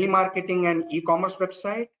to a telemarketing and e-commerce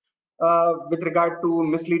website with regard to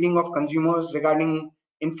misleading of consumers regarding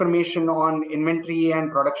information on inventory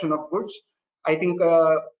and production of goods. I think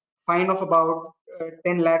a fine of about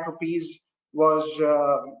 10 lakh rupees was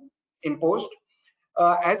imposed.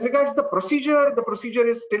 As regards the procedure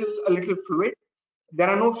is still a little fluid. There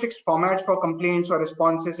are no fixed formats for complaints or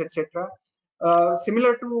responses, etc.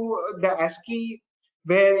 Similar to the ASCII,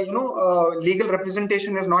 where legal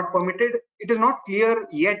representation is not permitted, it is not clear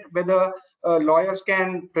yet whether lawyers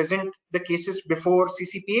can present the cases before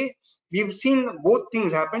CCPA. We've seen both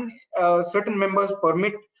things happen. Certain members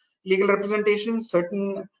permit legal representation,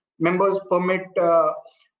 certain members permit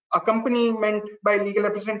accompaniment by legal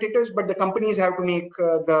representatives, but the companies have to make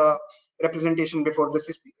the representation before the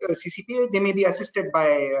CCPA. They may be assisted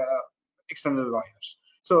by external lawyers.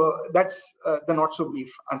 So that's the not so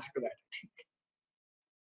brief answer to that, I think.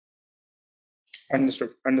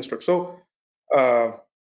 Understood. So,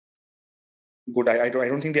 good. I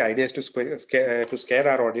don't think the idea is to scare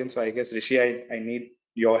our audience. So I guess, Rishi, I need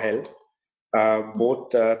your help. Both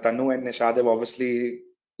Tanu and Nishad have obviously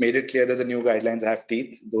made it clear that the new guidelines have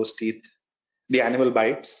teeth. Those teeth, the animal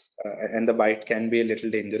bites, and the bite can be a little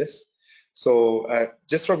dangerous. So,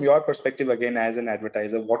 just from your perspective, again, as an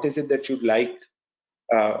advertiser, what is it that you'd like,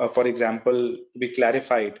 for example, to be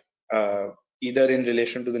clarified? Either in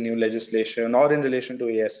relation to the new legislation or in relation to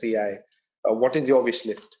ASCI, what is your wish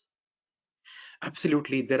list?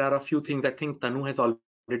 Absolutely. There are a few things I think Tanu has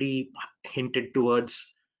already hinted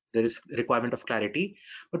towards. There is requirement of clarity.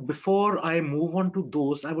 But before I move on to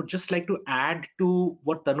those, I would just like to add to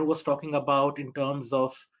what Tanu was talking about in terms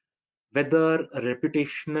of whether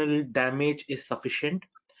reputational damage is sufficient.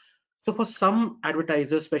 So for some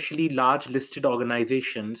advertisers, especially large listed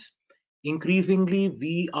organizations, increasingly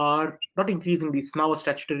it's now a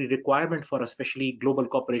statutory requirement for especially global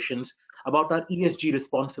corporations about our ESG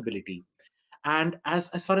responsibility. And as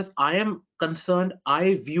far as I am concerned,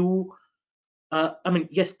 I view,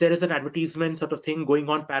 yes, there is an advertisement sort of thing going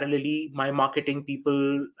on parallelly. My marketing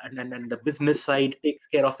people and the business side takes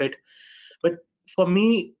care of it. But for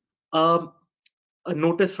me, a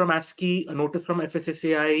notice from ASCII, a notice from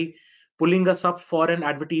FSSAI, pulling us up for an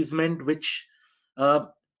advertisement which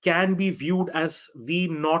can be viewed as we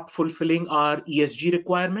not fulfilling our ESG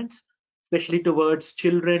requirements, especially towards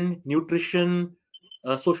children, nutrition,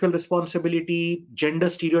 social responsibility, gender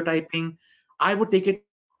stereotyping. I would take it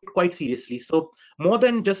quite seriously. So more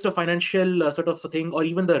than just a financial sort of a thing, or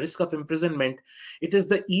even the risk of imprisonment, it is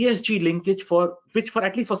the ESG linkage which for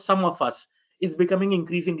at least for some of us is becoming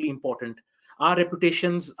increasingly important. Our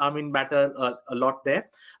reputations, matter a lot there.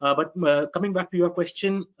 But coming back to your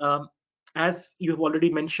question, as you have already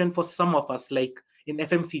mentioned, for some of us, like in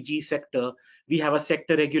FMCG sector, we have a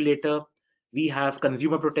sector regulator, we have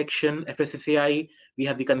consumer protection, FSSAI, we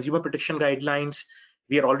have the consumer protection guidelines,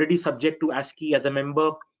 we are already subject to ASCII as a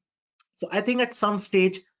member. So I think at some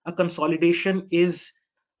stage, a consolidation is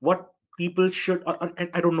what people should,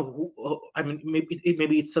 I don't know who, I mean,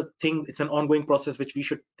 maybe it's a thing, it's an ongoing process which we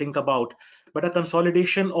should think about, but a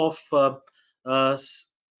consolidation of,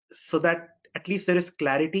 so that at least there is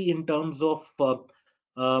clarity in terms of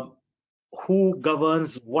who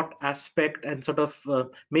governs what aspect, and sort of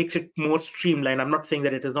makes it more streamlined. I'm not saying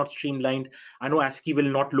that it is not streamlined. I know ASCII will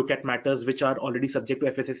not look at matters which are already subject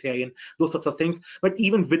to FSSAI and those sorts of things, but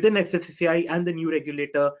even within FSSAI and the new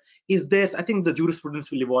regulator, is there, I think the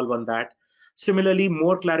jurisprudence will evolve on that. Similarly,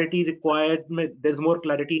 more clarity required, there's more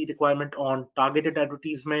clarity requirement on targeted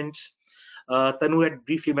advertisements. Tanu had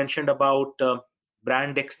briefly mentioned about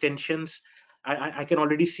brand extensions. I can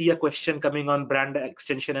already see a question coming on brand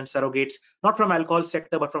extension and surrogates, not from alcohol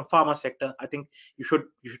sector, but from pharma sector. I think you should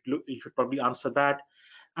probably answer that.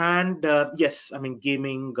 And yes, I mean,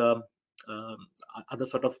 gaming, other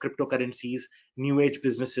sort of cryptocurrencies, new age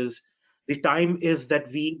businesses. The time is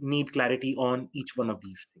that we need clarity on each one of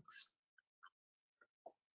these things.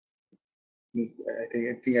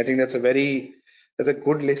 I think that's a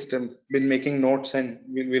good list. I've been making notes, and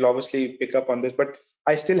we'll obviously pick up on this, but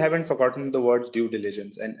I still haven't forgotten the words due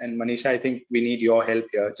diligence. And Manisha, I think we need your help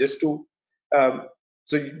here just to,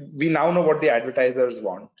 so we now know what the advertisers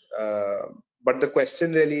want, but the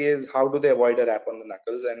question really is, how do they avoid a rap on the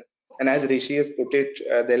knuckles? And as Rishi has put it,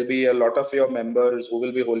 there'll be a lot of your members who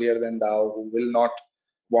will be holier than thou, who will not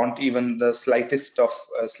want even the slightest of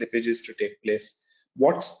slippages to take place.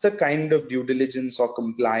 What's the kind of due diligence or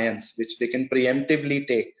compliance which they can preemptively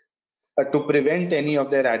take to prevent any of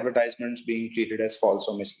their advertisements being treated as false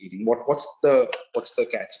or misleading? What's the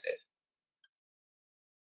catch there?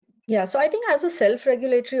 Yeah, so I think as a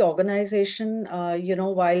self-regulatory organization,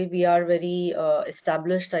 while we are very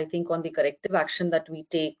established, I think, on the corrective action that we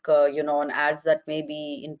take, on ads that may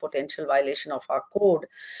be in potential violation of our code,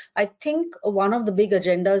 I think one of the big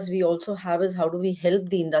agendas we also have is how do we help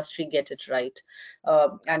the industry get it right?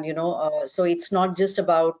 So it's not just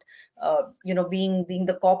about, being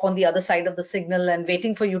the cop on the other side of the signal and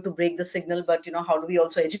waiting for you to break the signal, but, how do we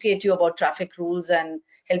also educate you about traffic rules and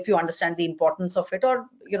help you understand the importance of it, or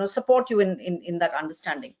support you in that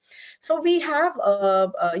understanding. So we have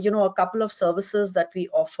a couple of services that we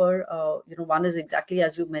offer. One is exactly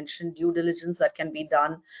as you mentioned, due diligence that can be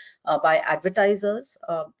done by advertisers,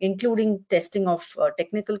 including testing of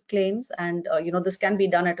technical claims, and this can be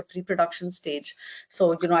done at a pre-production stage,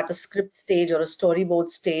 so at a script stage or a storyboard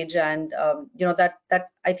stage, and that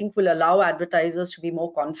I think will allow advertisers to be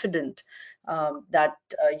more confident that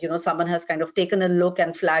someone has kind of taken a look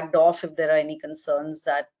and flagged off if there are any concerns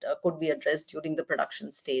that could be addressed during the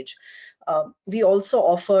production stage. We also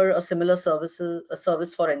offer a similar service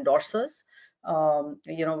for endorsers,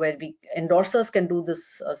 where endorsers can do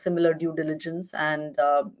this similar due diligence, and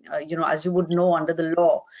as you would know, under the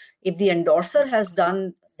law, if the endorser has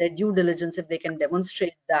done their due diligence, if they can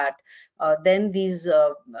demonstrate that, then these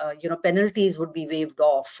penalties would be waived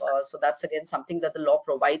off. So that's again something that the law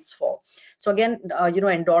provides for. So again,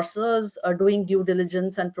 endorsers are doing due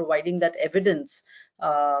diligence and providing that evidence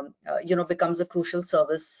becomes a crucial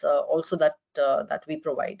service also that we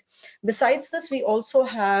provide. Besides this, we also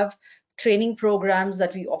have training programs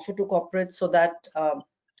that we offer to corporates, so that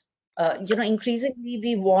increasingly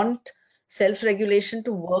we want self-regulation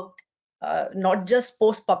to work not just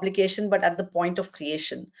post publication, but at the point of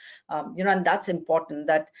creation, and that's important,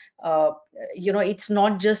 that it's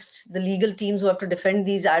not just the legal teams who have to defend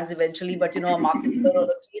these ads eventually, but a marketer or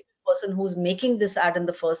a creative person who's making this ad in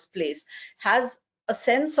the first place has a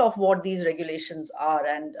sense of what these regulations are,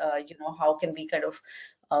 and how can we kind of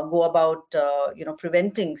go about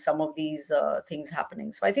preventing some of these things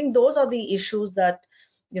happening. So I think those are the issues that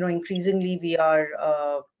increasingly we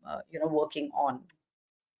are working on.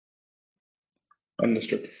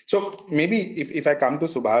 Understood. So maybe if I come to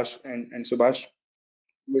Subhash, and Subhash,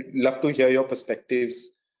 we'd love to hear your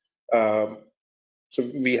perspectives. So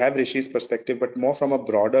we have Rishi's perspective, but more from a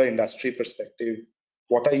broader industry perspective,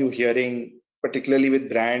 what are you hearing, particularly with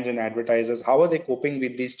brands and advertisers? How are they coping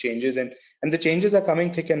with these changes? And the changes are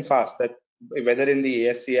coming thick and fast, that whether in the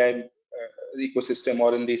ASCI ecosystem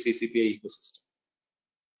or in the CCPA ecosystem.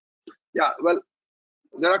 Yeah, well,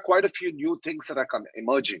 there are quite a few new things that are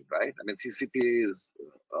emerging, right? I mean, CCPA is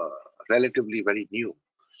relatively very new,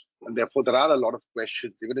 and therefore there are a lot of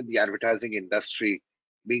questions, even in the advertising industry,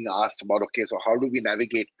 being asked about, okay, so how do we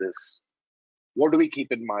navigate this? What do we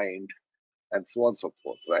keep in mind? And so on and so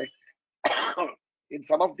forth, right? In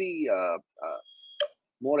some of the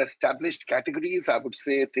more established categories, I would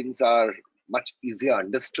say things are much easier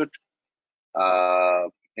understood.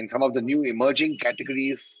 In some of the new emerging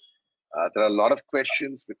categories, there are a lot of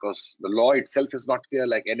questions because the law itself is not clear,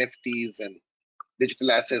 like NFTs and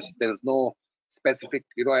digital assets. There is no specific,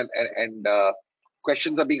 and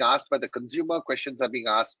questions are being asked by the consumer, questions are being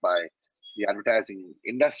asked by the advertising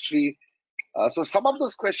industry. So some of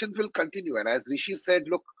those questions will continue. And as Rishi said,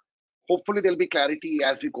 look, hopefully there'll be clarity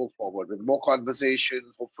as we go forward with more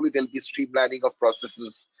conversations. Hopefully there'll be streamlining of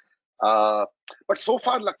processes. But so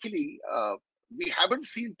far, luckily, we haven't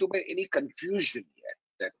seen any confusion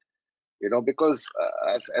yet. That, because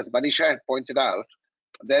as Manisha had pointed out,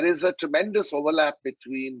 there is a tremendous overlap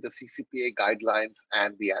between the CCPA guidelines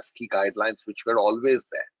and the ASCI guidelines, which were always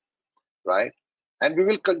there, right? And we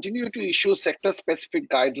will continue to issue sector-specific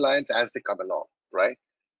guidelines as they come along, right?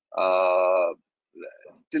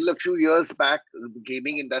 Till a few years back, the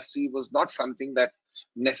gaming industry was not something that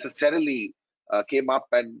necessarily came up,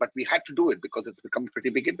 but we had to do it because it's become a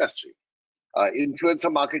pretty big industry.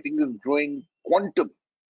 Influencer marketing is growing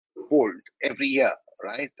quantum-fold every year,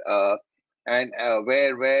 right? And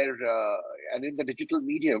and in the digital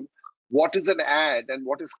medium, what is an ad and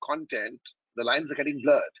what is content, the lines are getting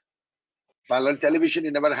blurred. While on television,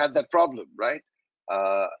 you never had that problem, right?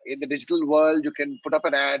 In the digital world, you can put up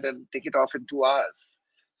an ad and take it off in 2 hours.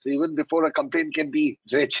 So even before a complaint can be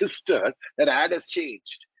registered, that ad has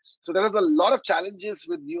changed. So there is a lot of challenges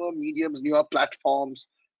with newer mediums, newer platforms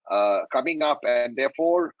coming up, and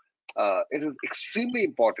therefore it is extremely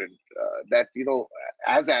important that,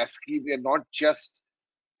 as ASCI, we are not just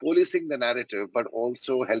policing the narrative, but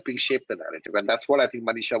also helping shape the narrative. And that's what I think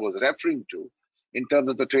Manisha was referring to in terms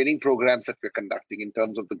of the training programs that we're conducting, in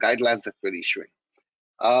terms of the guidelines that we're issuing.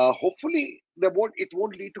 Hopefully, it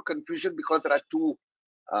won't lead to confusion because there are two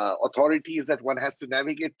authorities that one has to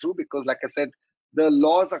navigate through, because like I said, the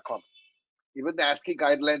laws are common. Even the ASCI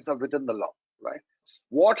guidelines are within the law, right?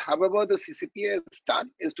 However, the CCPA has done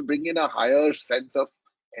is to bring in a higher sense of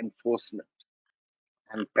enforcement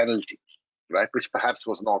and penalty, right? Which perhaps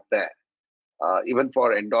was not there, even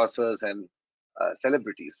for endorsers and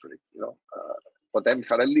celebrities, for them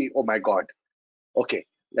suddenly, oh my God, okay,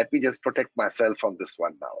 let me just protect myself from this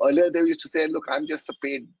one now. Earlier, they used to say, look, I'm just a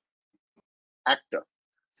paid actor,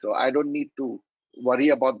 so I don't need to worry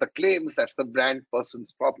about the claims. That's the brand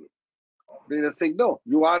person's problem. They just say, no,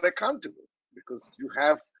 you are accountable because you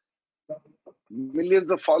have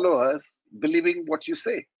millions of followers believing what you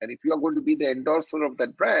say. And if you are going to be the endorser of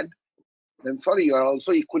that brand, then sorry, you are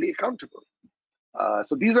also equally accountable.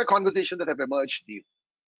 So these were conversations that have emerged deep.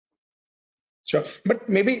 Sure, but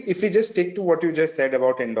maybe if we just stick to what you just said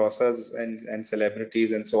about endorsers and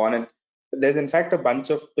celebrities and so on, and there's in fact a bunch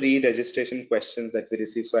of pre-registration questions that we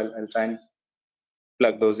receive, so I'll try and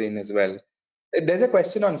plug those in as well. There's a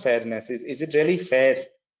question on fairness. Is it really fair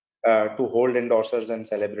to hold endorsers and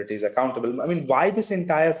celebrities accountable? I mean, why this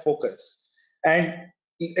entire focus? And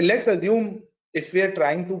let's assume if we are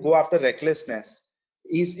trying to go after recklessness,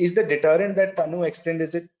 is the deterrent that Tanu explained,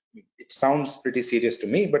 it sounds pretty serious to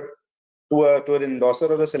me, but to an endorser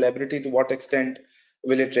or a celebrity, to what extent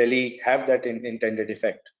will it really have that intended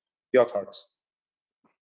effect? Your thoughts?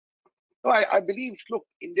 No, I believe, look,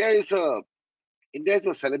 India is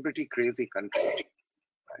a celebrity crazy country.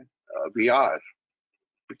 Right? We are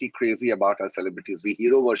pretty crazy about our celebrities. We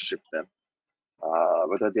hero worship them,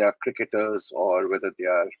 whether they are cricketers or whether they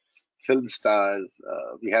are film stars.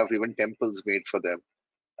 We have even temples made for them.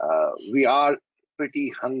 We are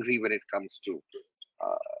pretty hungry when it comes to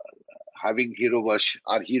having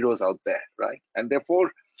our heroes out there, right? And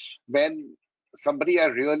therefore, when somebody I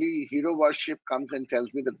really hero worship comes and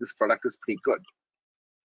tells me that this product is pretty good,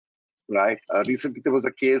 right? Recently, there was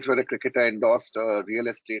a case where a cricketer endorsed a real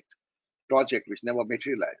estate project which never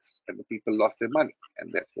materialized, and the people lost their money,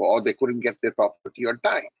 and therefore, or they couldn't get their property on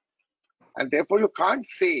time. And therefore, you can't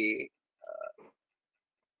say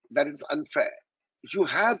that it's unfair. You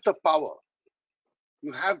have the power,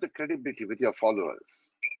 you have the credibility with your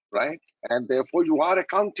followers, right? And therefore, you are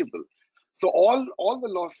accountable. So all the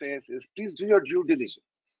law says is, please do your due diligence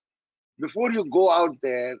before you go out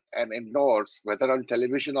there and endorse, whether on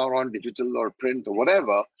television or on digital or print or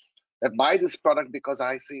whatever, that buy this product because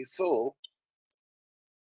I say so.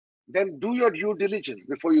 Then do your due diligence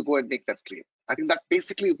before you go and make that claim. I think that's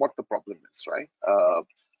basically what the problem is, right?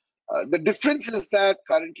 The difference is that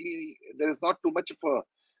currently there is not too much of a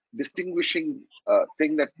distinguishing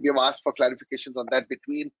thing that we have asked for clarifications on that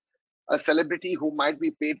between a celebrity who might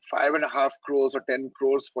be paid 5.5 crores or 10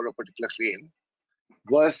 crores for a particular claim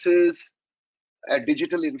versus a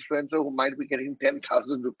digital influencer who might be getting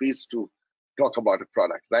 10,000 rupees to talk about a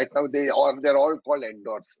product. Right now, they're all called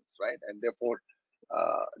endorsers, right? And therefore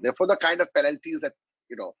the kind of penalties that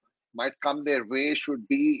might come their way should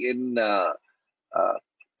be in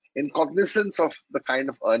cognizance of the kind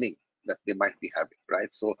of earning that they might be having, right?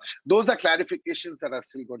 So those are clarifications that are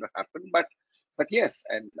still going to happen. But yes,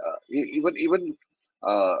 and even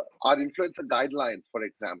our influencer guidelines, for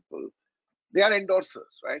example, they are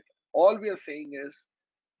endorsers, right? All we are saying is,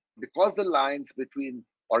 because the lines between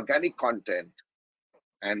organic content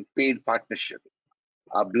and paid partnership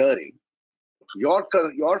are blurring, your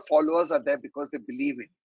followers are there because they believe in,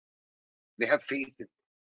 they have faith in,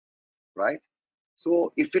 right?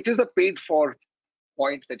 So if it is a paid for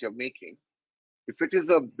point that you're making, if it is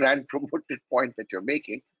a brand promoted point that you're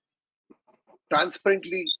making,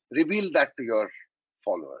 transparently reveal that to your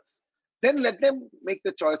followers. Then let them make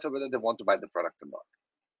the choice of whether they want to buy the product or not,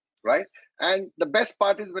 right? And the best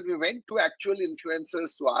part is when we went to actual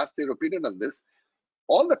influencers to ask their opinion on this,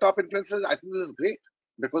 all the top influencers, I think this is great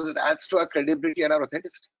because it adds to our credibility and our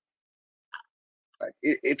authenticity. Right?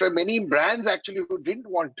 It were many brands actually who didn't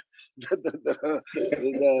want the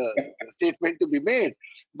statement to be made.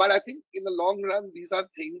 But I think in the long run, these are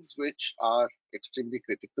things which are extremely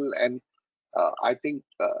critical. And I think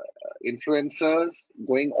influencers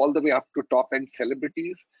going all the way up to top end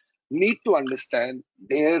celebrities need to understand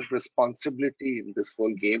their responsibility in this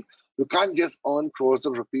whole game. You can't just earn crores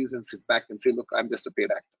of rupees and sit back and say, look, I'm just a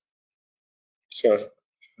paid actor. Sure.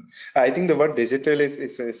 I think the word digital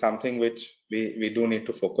is something which we do need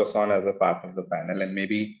to focus on as a part of the panel. And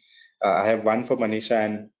maybe I have one for Manisha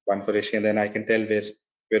and one for Rishi, and then I can tell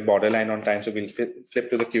we're borderline on time, so we'll flip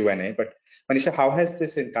to the Q&A. But Manisha, how has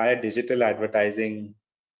this entire digital advertising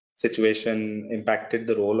situation impacted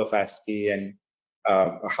the role of ASCII, and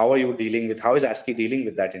how is ASCII dealing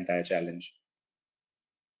with that entire challenge?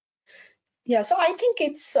 Yeah, so I think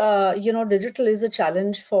it's, digital is a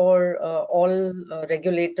challenge for all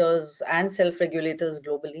regulators and self-regulators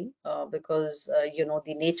globally because,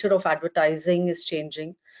 the nature of advertising is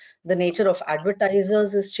changing. The nature of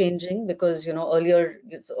advertisers is changing because, earlier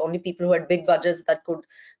it's only people who had big budgets that could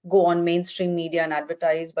go on mainstream media and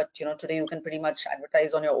advertise. But, today you can pretty much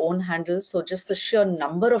advertise on your own handle. So just the sheer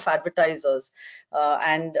number of advertisers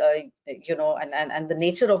and the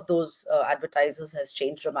nature of those advertisers has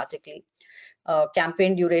changed dramatically.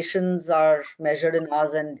 Campaign durations are measured in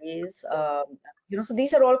hours and days. So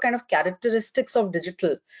these are all kind of characteristics of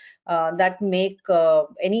digital that make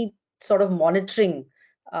any sort of monitoring,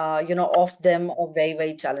 of them a very,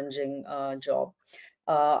 very challenging job.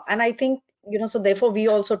 And I think, so therefore we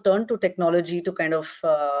also turn to technology to kind of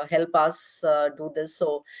help us do this.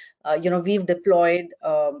 So, we've deployed,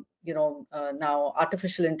 now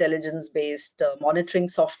artificial intelligence based monitoring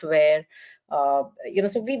software. So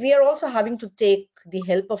we are also having to take the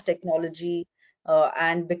help of technology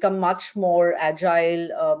and become much more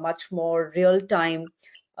agile, much more real time,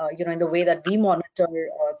 in the way that we monitor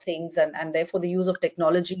things, and therefore the use of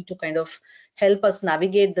technology to kind of help us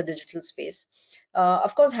navigate the digital space.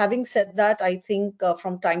 Of course, having said that, I think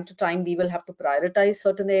from time to time we will have to prioritize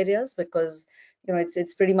certain areas because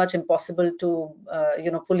it's pretty much impossible to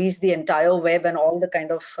police the entire web and all the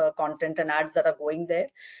kind of content and ads that are going there.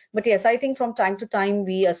 But yes, I think from time to time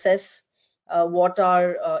we assess what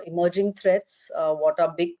are emerging threats, what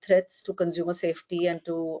are big threats to consumer safety and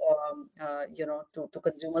to to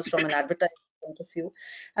consumers from an advertising point of view.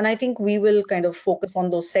 And I think we will kind of focus on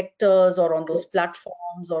those sectors or on those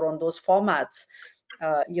platforms or on those formats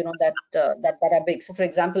that are big. So for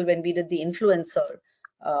example, when we did the influencer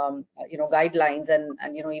guidelines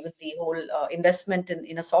and even the whole investment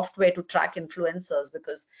in a software to track influencers,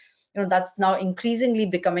 because that's now increasingly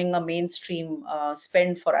becoming a mainstream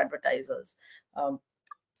spend for advertisers.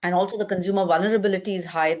 And also the consumer vulnerability is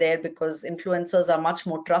high there because influencers are much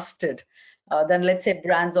more trusted than, let's say,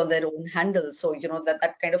 brands on their own handles. So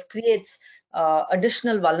that kind of creates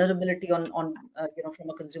additional vulnerability on from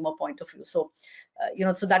a consumer point of view. So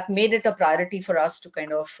so that made it a priority for us to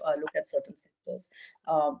kind of look at certain sectors.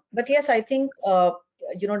 But yes, I think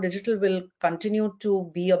digital will continue to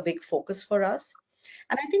be a big focus for us.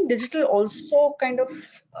 And I think digital also kind of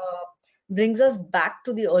brings us back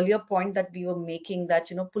to the earlier point that we were making, that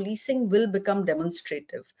policing will become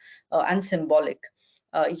demonstrative and symbolic.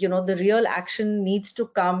 The real action needs to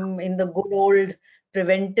come in the good old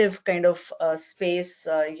preventive kind of space,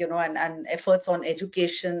 and efforts on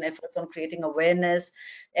education, efforts on creating awareness,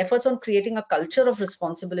 efforts on creating a culture of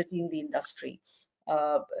responsibility in the industry.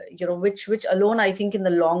 Which alone I think in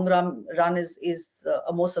the long run is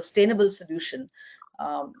a more sustainable solution.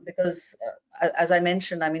 Because as I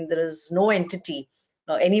mentioned, I mean, there is no entity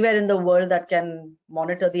anywhere in the world that can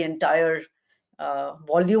monitor the entire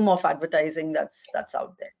volume of advertising that's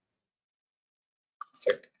out there.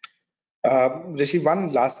 Perfect. Rishi, one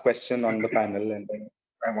last question on the panel, and then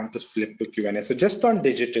I want to flip to Q&A. So just on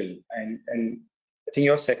digital, and I think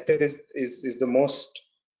your sector is the most,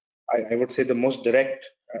 I would say, the most direct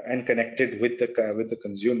and connected with the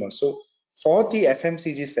consumer. So for the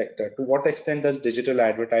FMCG sector, to what extent does digital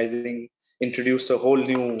advertising introduce a whole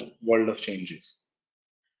new world of changes?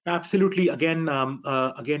 Absolutely. Again,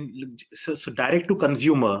 so direct to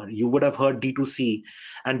consumer, you would have heard D2C.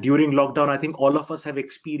 And during lockdown, I think all of us have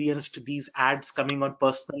experienced these ads coming on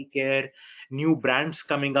personal care, new brands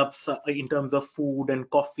coming up in terms of food and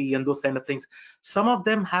coffee and those kind of things. Some of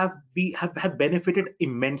them have benefited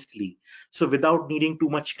immensely. So without needing too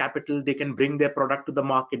much capital, they can bring their product to the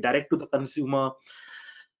market, direct to the consumer.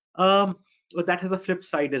 But that has a flip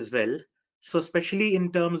side as well. So especially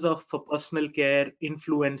in terms of personal care,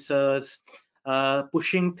 influencers,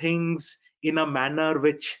 pushing things in a manner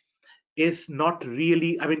which is not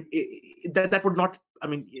really, I mean, that would not, I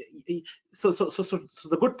mean, so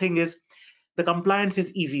the good thing is the compliance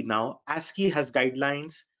is easy now. ASCII has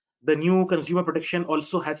guidelines. The new consumer protection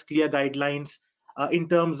also has clear guidelines in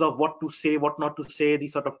terms of what to say, what not to say, the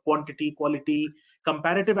sort of quantity, quality.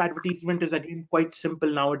 Comparative advertisement is again quite simple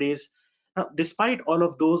nowadays. Now, despite all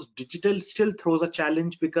of those, digital still throws a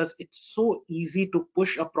challenge because it's so easy to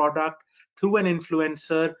push a product through an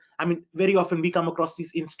influencer. I mean, very often we come across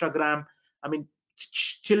these Instagram, I mean,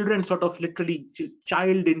 children sort of literally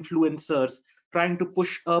child influencers trying to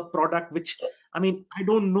push a product which, I mean, I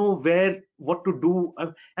don't know what to do,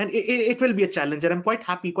 and it will be a challenge. And I'm quite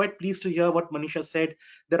happy, quite pleased to hear what Manisha said.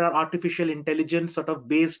 There are artificial intelligence sort of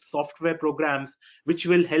based software programs which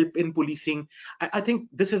will help in policing. I think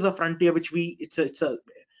this is a frontier which we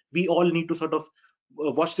all need to sort of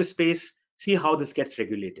watch the space, see how this gets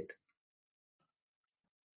regulated.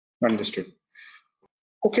 Understood.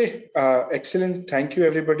 Okay, excellent. Thank you,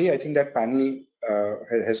 everybody. I think that panel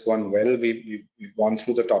has gone well. We've gone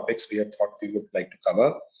through the topics we had thought we would like to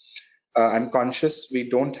cover. I'm conscious we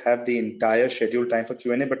don't have the entire scheduled time for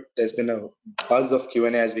Q&A, but there's been a buzz of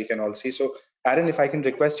Q&A, as we can all see. So Aaron, if I can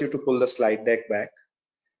request you to pull the slide deck back.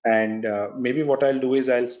 And maybe what I'll do is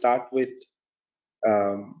I'll start with,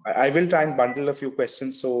 I will try and bundle a few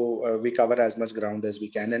questions so we cover as much ground as we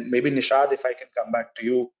can. And maybe Nishad, if I can come back to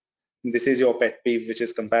you. This is your pet peeve, which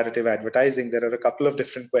is comparative advertising. There are a couple of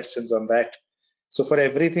different questions on that. So for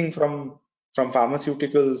everything from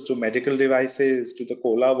pharmaceuticals to medical devices to the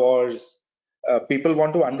cola wars, people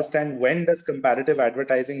want to understand, when does comparative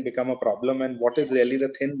advertising become a problem, and what is really the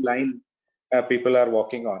thin line people are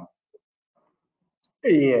walking on?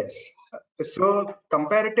 Yes. So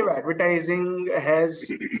comparative advertising has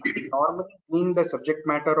normally been the subject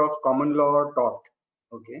matter of common law tort.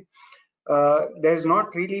 Okay. There's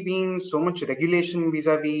not really been so much regulation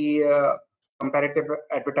vis-a-vis comparative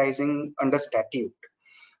advertising under statute.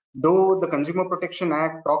 Though the Consumer Protection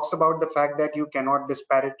Act talks about the fact that you cannot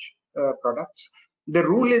disparage products, the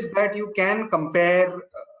rule is that you can compare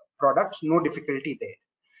products, no difficulty there.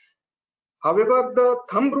 However, the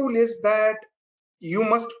thumb rule is that you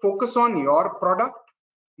must focus on your product,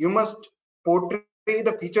 you must portray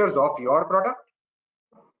the features of your product,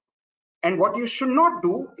 and what you should not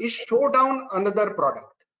do is show down another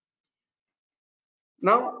product.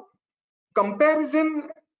 Now, comparison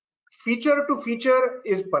feature to feature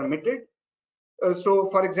is permitted. So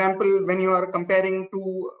for example, when you are comparing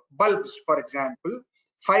two bulbs, for example,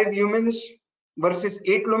 5 lumens versus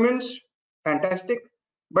 8 lumens, fantastic.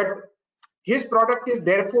 But his product is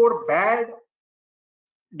therefore bad,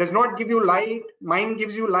 does not give you light, mine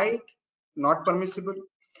gives you light, not permissible.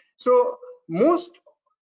 So most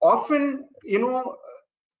often,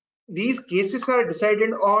 these cases are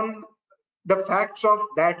decided on the facts of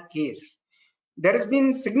that case. There has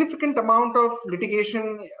been significant amount of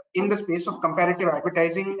litigation in the space of comparative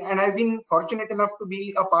advertising, and I've been fortunate enough to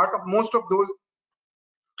be a part of most of those,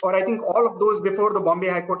 or I think all of those, before the Bombay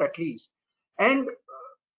High Court at least. And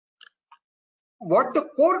what the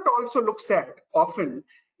court also looks at often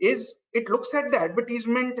is, it looks at the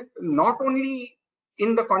advertisement not only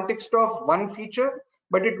in the context of one feature,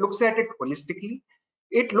 but it looks at it holistically.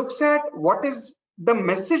 It looks at what is the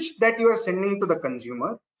message that you are sending to the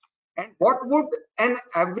consumer, and what would an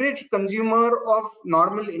average consumer of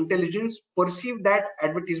normal intelligence perceive that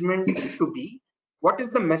advertisement to be? What is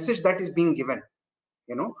the message that is being given?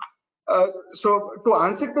 So to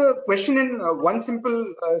answer the question in one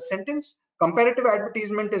simple sentence, comparative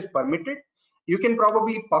advertisement is permitted. You can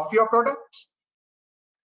probably puff your products.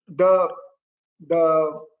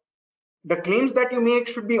 The claims that you make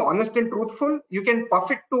should be honest and truthful. You can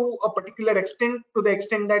puff it to a particular extent, to the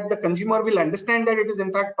extent that the consumer will understand that it is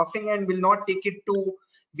in fact puffing and will not take it to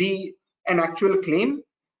be an actual claim.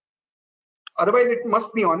 Otherwise, it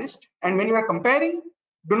must be honest. And when you are comparing,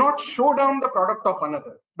 Do not show down the product of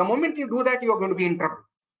another. The moment you do that, you're going to be in trouble.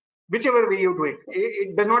 Whichever way you do it,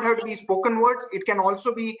 it does not have to be spoken words. It can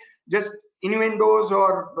also be just innuendos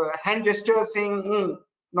or hand gestures saying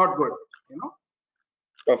not good. You know.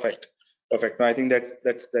 Perfect. No, I think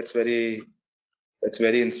that's very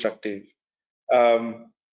instructive.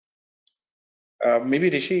 Maybe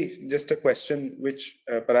Rishi, just a question which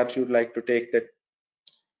perhaps you'd like to take, that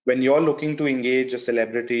when you're looking to engage a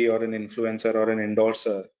celebrity or an influencer or an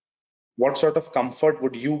endorser, what sort of comfort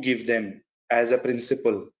would you give them as a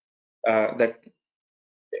principle that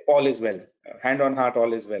all is well, hand on heart,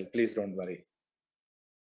 all is well, please don't worry?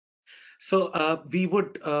 So we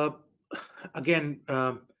would again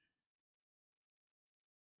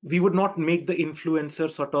we would not make the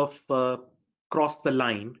influencer sort of cross the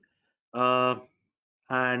line,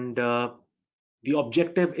 and the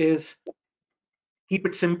objective is keep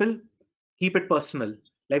it simple, keep it personal.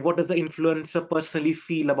 Like, what does the influencer personally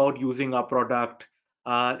feel about using our product,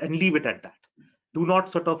 and leave it at that. Do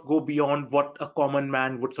not sort of go beyond what a common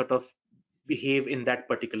man would sort of behave in that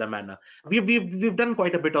particular manner. We've done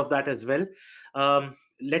quite a bit of that as well.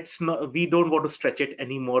 We don't want to stretch it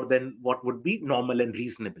any more than what would be normal and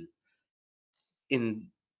reasonable in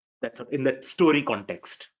that story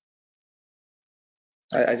context.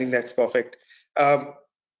 I think that's perfect.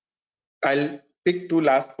 I'll pick two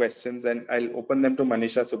last questions and I'll open them to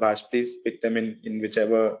Manisha, Subhash. Please pick them in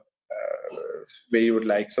whichever way you would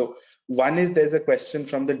like. So one is, there's a question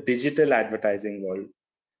from the digital advertising world,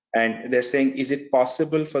 and they're saying, is it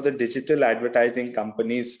possible for the digital advertising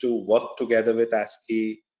companies to work together with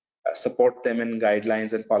ASCII, support them in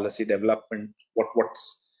guidelines and policy development?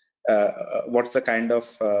 What's the kind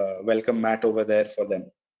of welcome mat over there for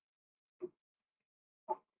them?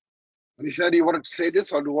 Manisha, do you want to say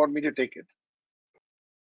this or do you want me to take it?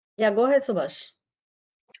 Yeah, go ahead, Subhash.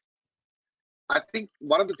 I think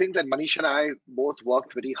one of the things that Manisha and I both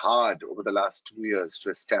worked very hard over the last 2 years to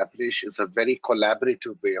establish is a very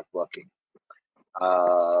collaborative way of working.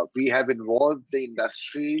 We have involved the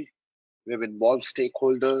industry, we have involved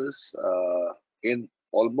stakeholders in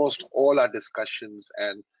almost all our discussions,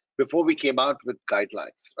 and before we came out with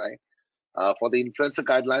guidelines, right? For the influencer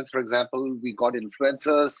guidelines, for example, we got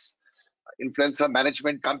influencers, influencer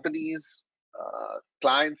management companies,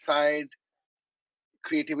 client side,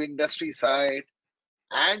 creative industry side,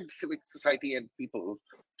 and civic society and people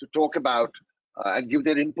to talk about and give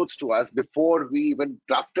their inputs to us before we even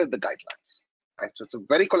drafted the guidelines. Right? So it's a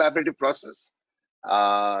very collaborative process.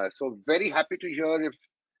 So very happy to hear if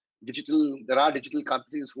there are digital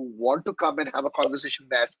companies who want to come and have a conversation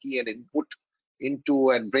with ASCII and input into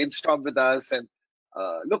and brainstorm with us. And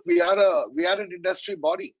look, we are an industry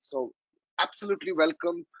body, so absolutely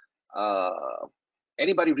welcome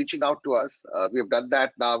anybody reaching out to us. We have done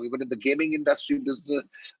that now, even in the gaming industry business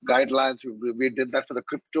guidelines. We did that for the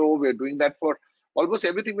crypto. We're doing that for almost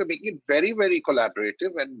everything. We're making it very, very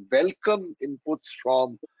collaborative and welcome inputs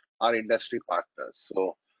from our industry partners.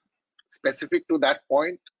 So specific to that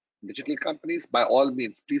point, digital companies, by all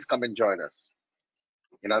means, please come and join us.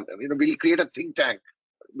 We'll create a think tank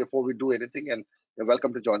before we do anything, and you're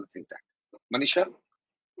welcome to join the think tank. Manisha?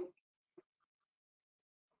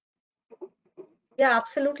 Yeah,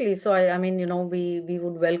 absolutely. So I mean, we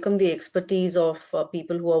would welcome the expertise of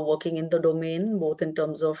people who are working in the domain, both in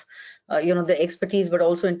terms of, the expertise, but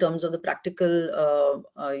also in terms of the practical,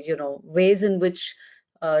 ways in which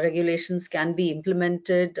regulations can be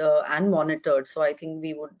implemented and monitored. So I think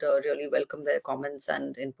we would really welcome their comments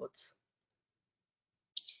and inputs.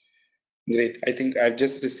 Great. I think I've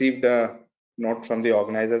just received a note from the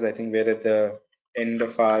organizers. I think we're at the end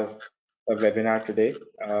of our webinar today.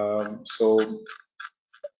 So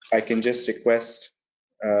I can just request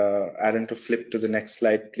Aaron to flip to the next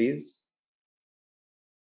slide, please.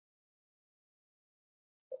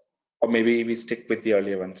 Or maybe we stick with the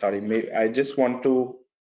earlier one. Sorry, I just want to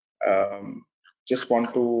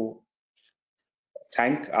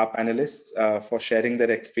thank our panelists for sharing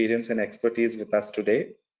their experience and expertise with us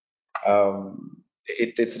today.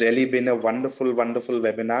 It's really been a wonderful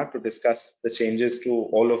webinar to discuss the changes to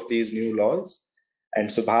all of these new laws. And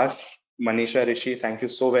Subhash, Manisha, Rishi, thank you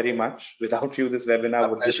so very much. Without you, this webinar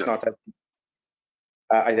would just not have.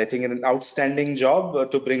 I think an outstanding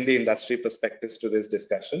job to bring the industry perspectives to this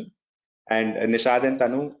discussion. And Nishad and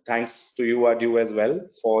Tanu, thanks to you are due as well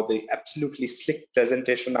for the absolutely slick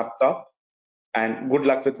presentation up top. And good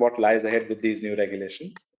luck with what lies ahead with these new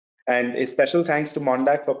regulations. And a special thanks to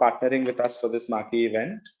Mondaq for partnering with us for this marquee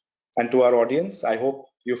event. And to our audience, I hope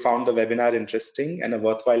you found the webinar interesting and a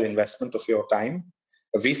worthwhile investment of your time.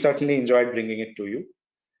 We certainly enjoyed bringing it to you.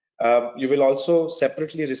 You will also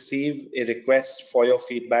separately receive a request for your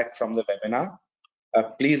feedback from the webinar.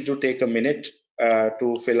 Please do take a minute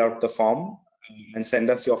to fill out the form and send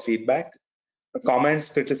us your feedback. Comments,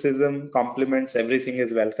 criticism, compliments, everything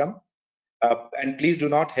is welcome. And please do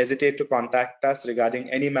not hesitate to contact us regarding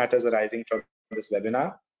any matters arising from this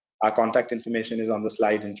webinar. Our contact information is on the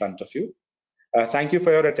slide in front of you. Thank you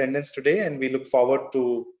for your attendance today, and we look forward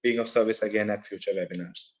to being of service again at future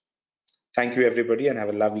webinars. Thank you, everybody, and have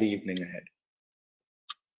a lovely evening ahead.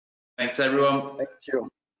 Thanks, everyone. Thank you.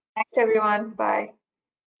 Thanks, everyone. Bye.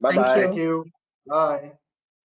 Bye-bye. Thank you. Bye.